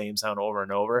doing the same sound over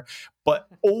and over. But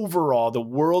overall, the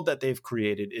world that they've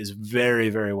created is very,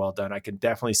 very well done. I can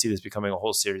definitely see this becoming a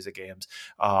whole series of games.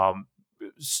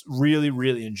 Really,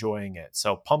 really enjoying it.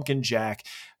 So Pumpkin Jack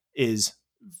is,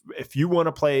 if you want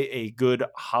to play a good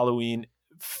Halloween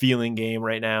feeling game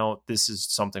right now, this is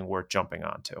something worth jumping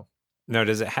onto. Now,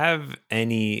 does it have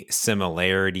any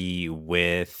similarity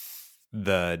with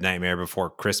the Nightmare Before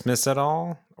Christmas at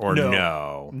all? Or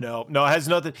no, it has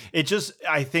nothing. It just,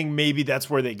 I think maybe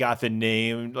that's where they got the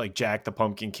name, like Jack the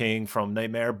Pumpkin King from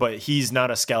Nightmare, but he's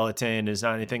not a skeleton, is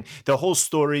not anything. The whole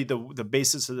story, the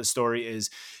basis of the story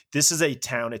is, this is a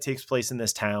town. It takes place in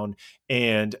this town,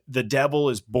 and the devil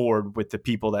is bored with the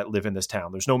people that live in this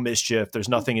town. There's no mischief. There's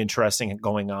nothing interesting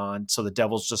going on. So the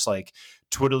devil's just like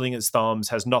twiddling his thumbs,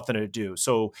 has nothing to do.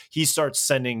 So he starts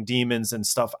sending demons and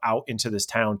stuff out into this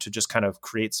town to just kind of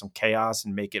create some chaos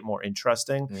and make it more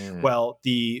interesting. Well,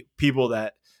 the people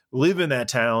that live in that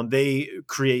town, they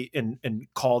create and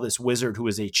call this wizard who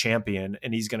is a champion,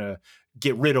 and he's going to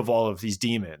get rid of all of these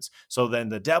demons. So then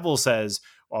the devil says,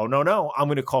 oh, no, I'm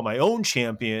going to call my own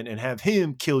champion and have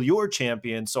him kill your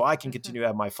champion so I can continue to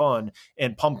have my fun.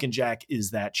 And Pumpkin Jack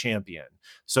is that champion.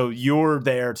 So you're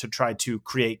there to try to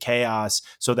create chaos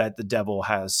so that the devil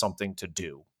has something to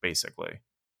do, basically.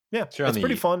 Yeah, it's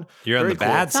pretty fun. You're on the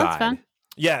bad side. Fun.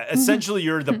 Yeah, essentially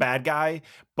you're the bad guy,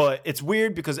 but it's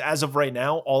weird because as of right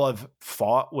now, all I've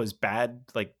fought was bad,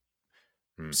 like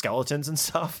skeletons and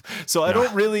stuff. So I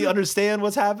don't really understand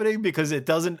what's happening because it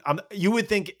doesn't, you would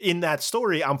think in that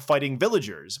story, I'm fighting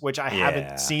villagers, which I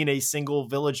haven't seen a single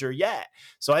villager yet.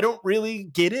 So I don't really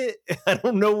get it. I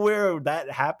don't know where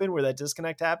that happened, where that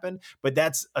disconnect happened, but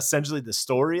that's essentially the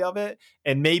story of it.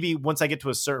 And maybe once I get to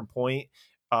a certain point,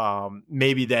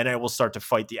 maybe then I will start to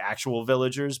fight the actual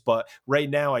villagers. But right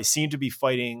now I seem to be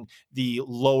fighting the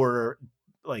lower,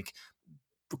 like,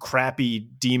 crappy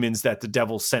demons that the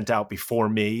devil sent out before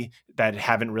me that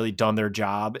haven't really done their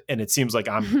job. And it seems like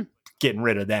I'm getting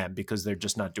rid of them because they're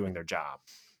just not doing their job.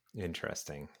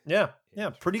 Interesting. Yeah.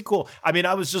 Pretty cool. I mean,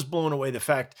 I was just blown away the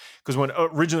fact, because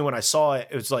originally when I saw it,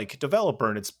 it was like developer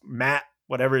and it's Matt,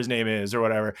 whatever his name is or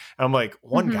whatever. And I'm like,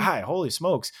 one guy, holy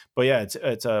smokes. But yeah,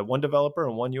 it's one developer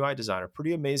and one UI designer.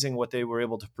 Pretty amazing what they were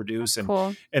able to produce. And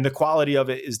cool. And the quality of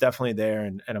it is definitely there.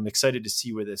 And I'm excited to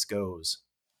see where this goes.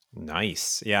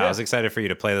 Nice. Yeah, I was excited for you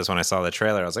to play this when I saw the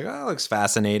trailer. I was like, oh, it looks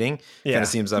fascinating. Kind of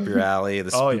seems up your alley,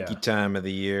 the spooky time of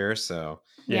the year. So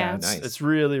nice. It's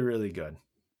really, really good.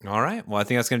 All right. Well, I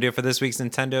think that's going to do it for this week's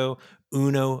Nintendo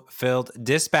Uno-filled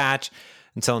dispatch.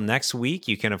 Until next week,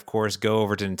 you can, of course, go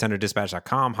over to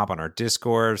nintendodispatch.com, hop on our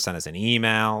Discord, send us an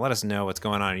email, let us know what's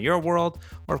going on in your world,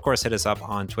 or, of course, hit us up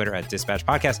on Twitter at Dispatch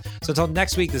Podcast. So until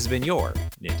next week, this has been your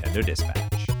Nintendo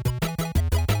Dispatch.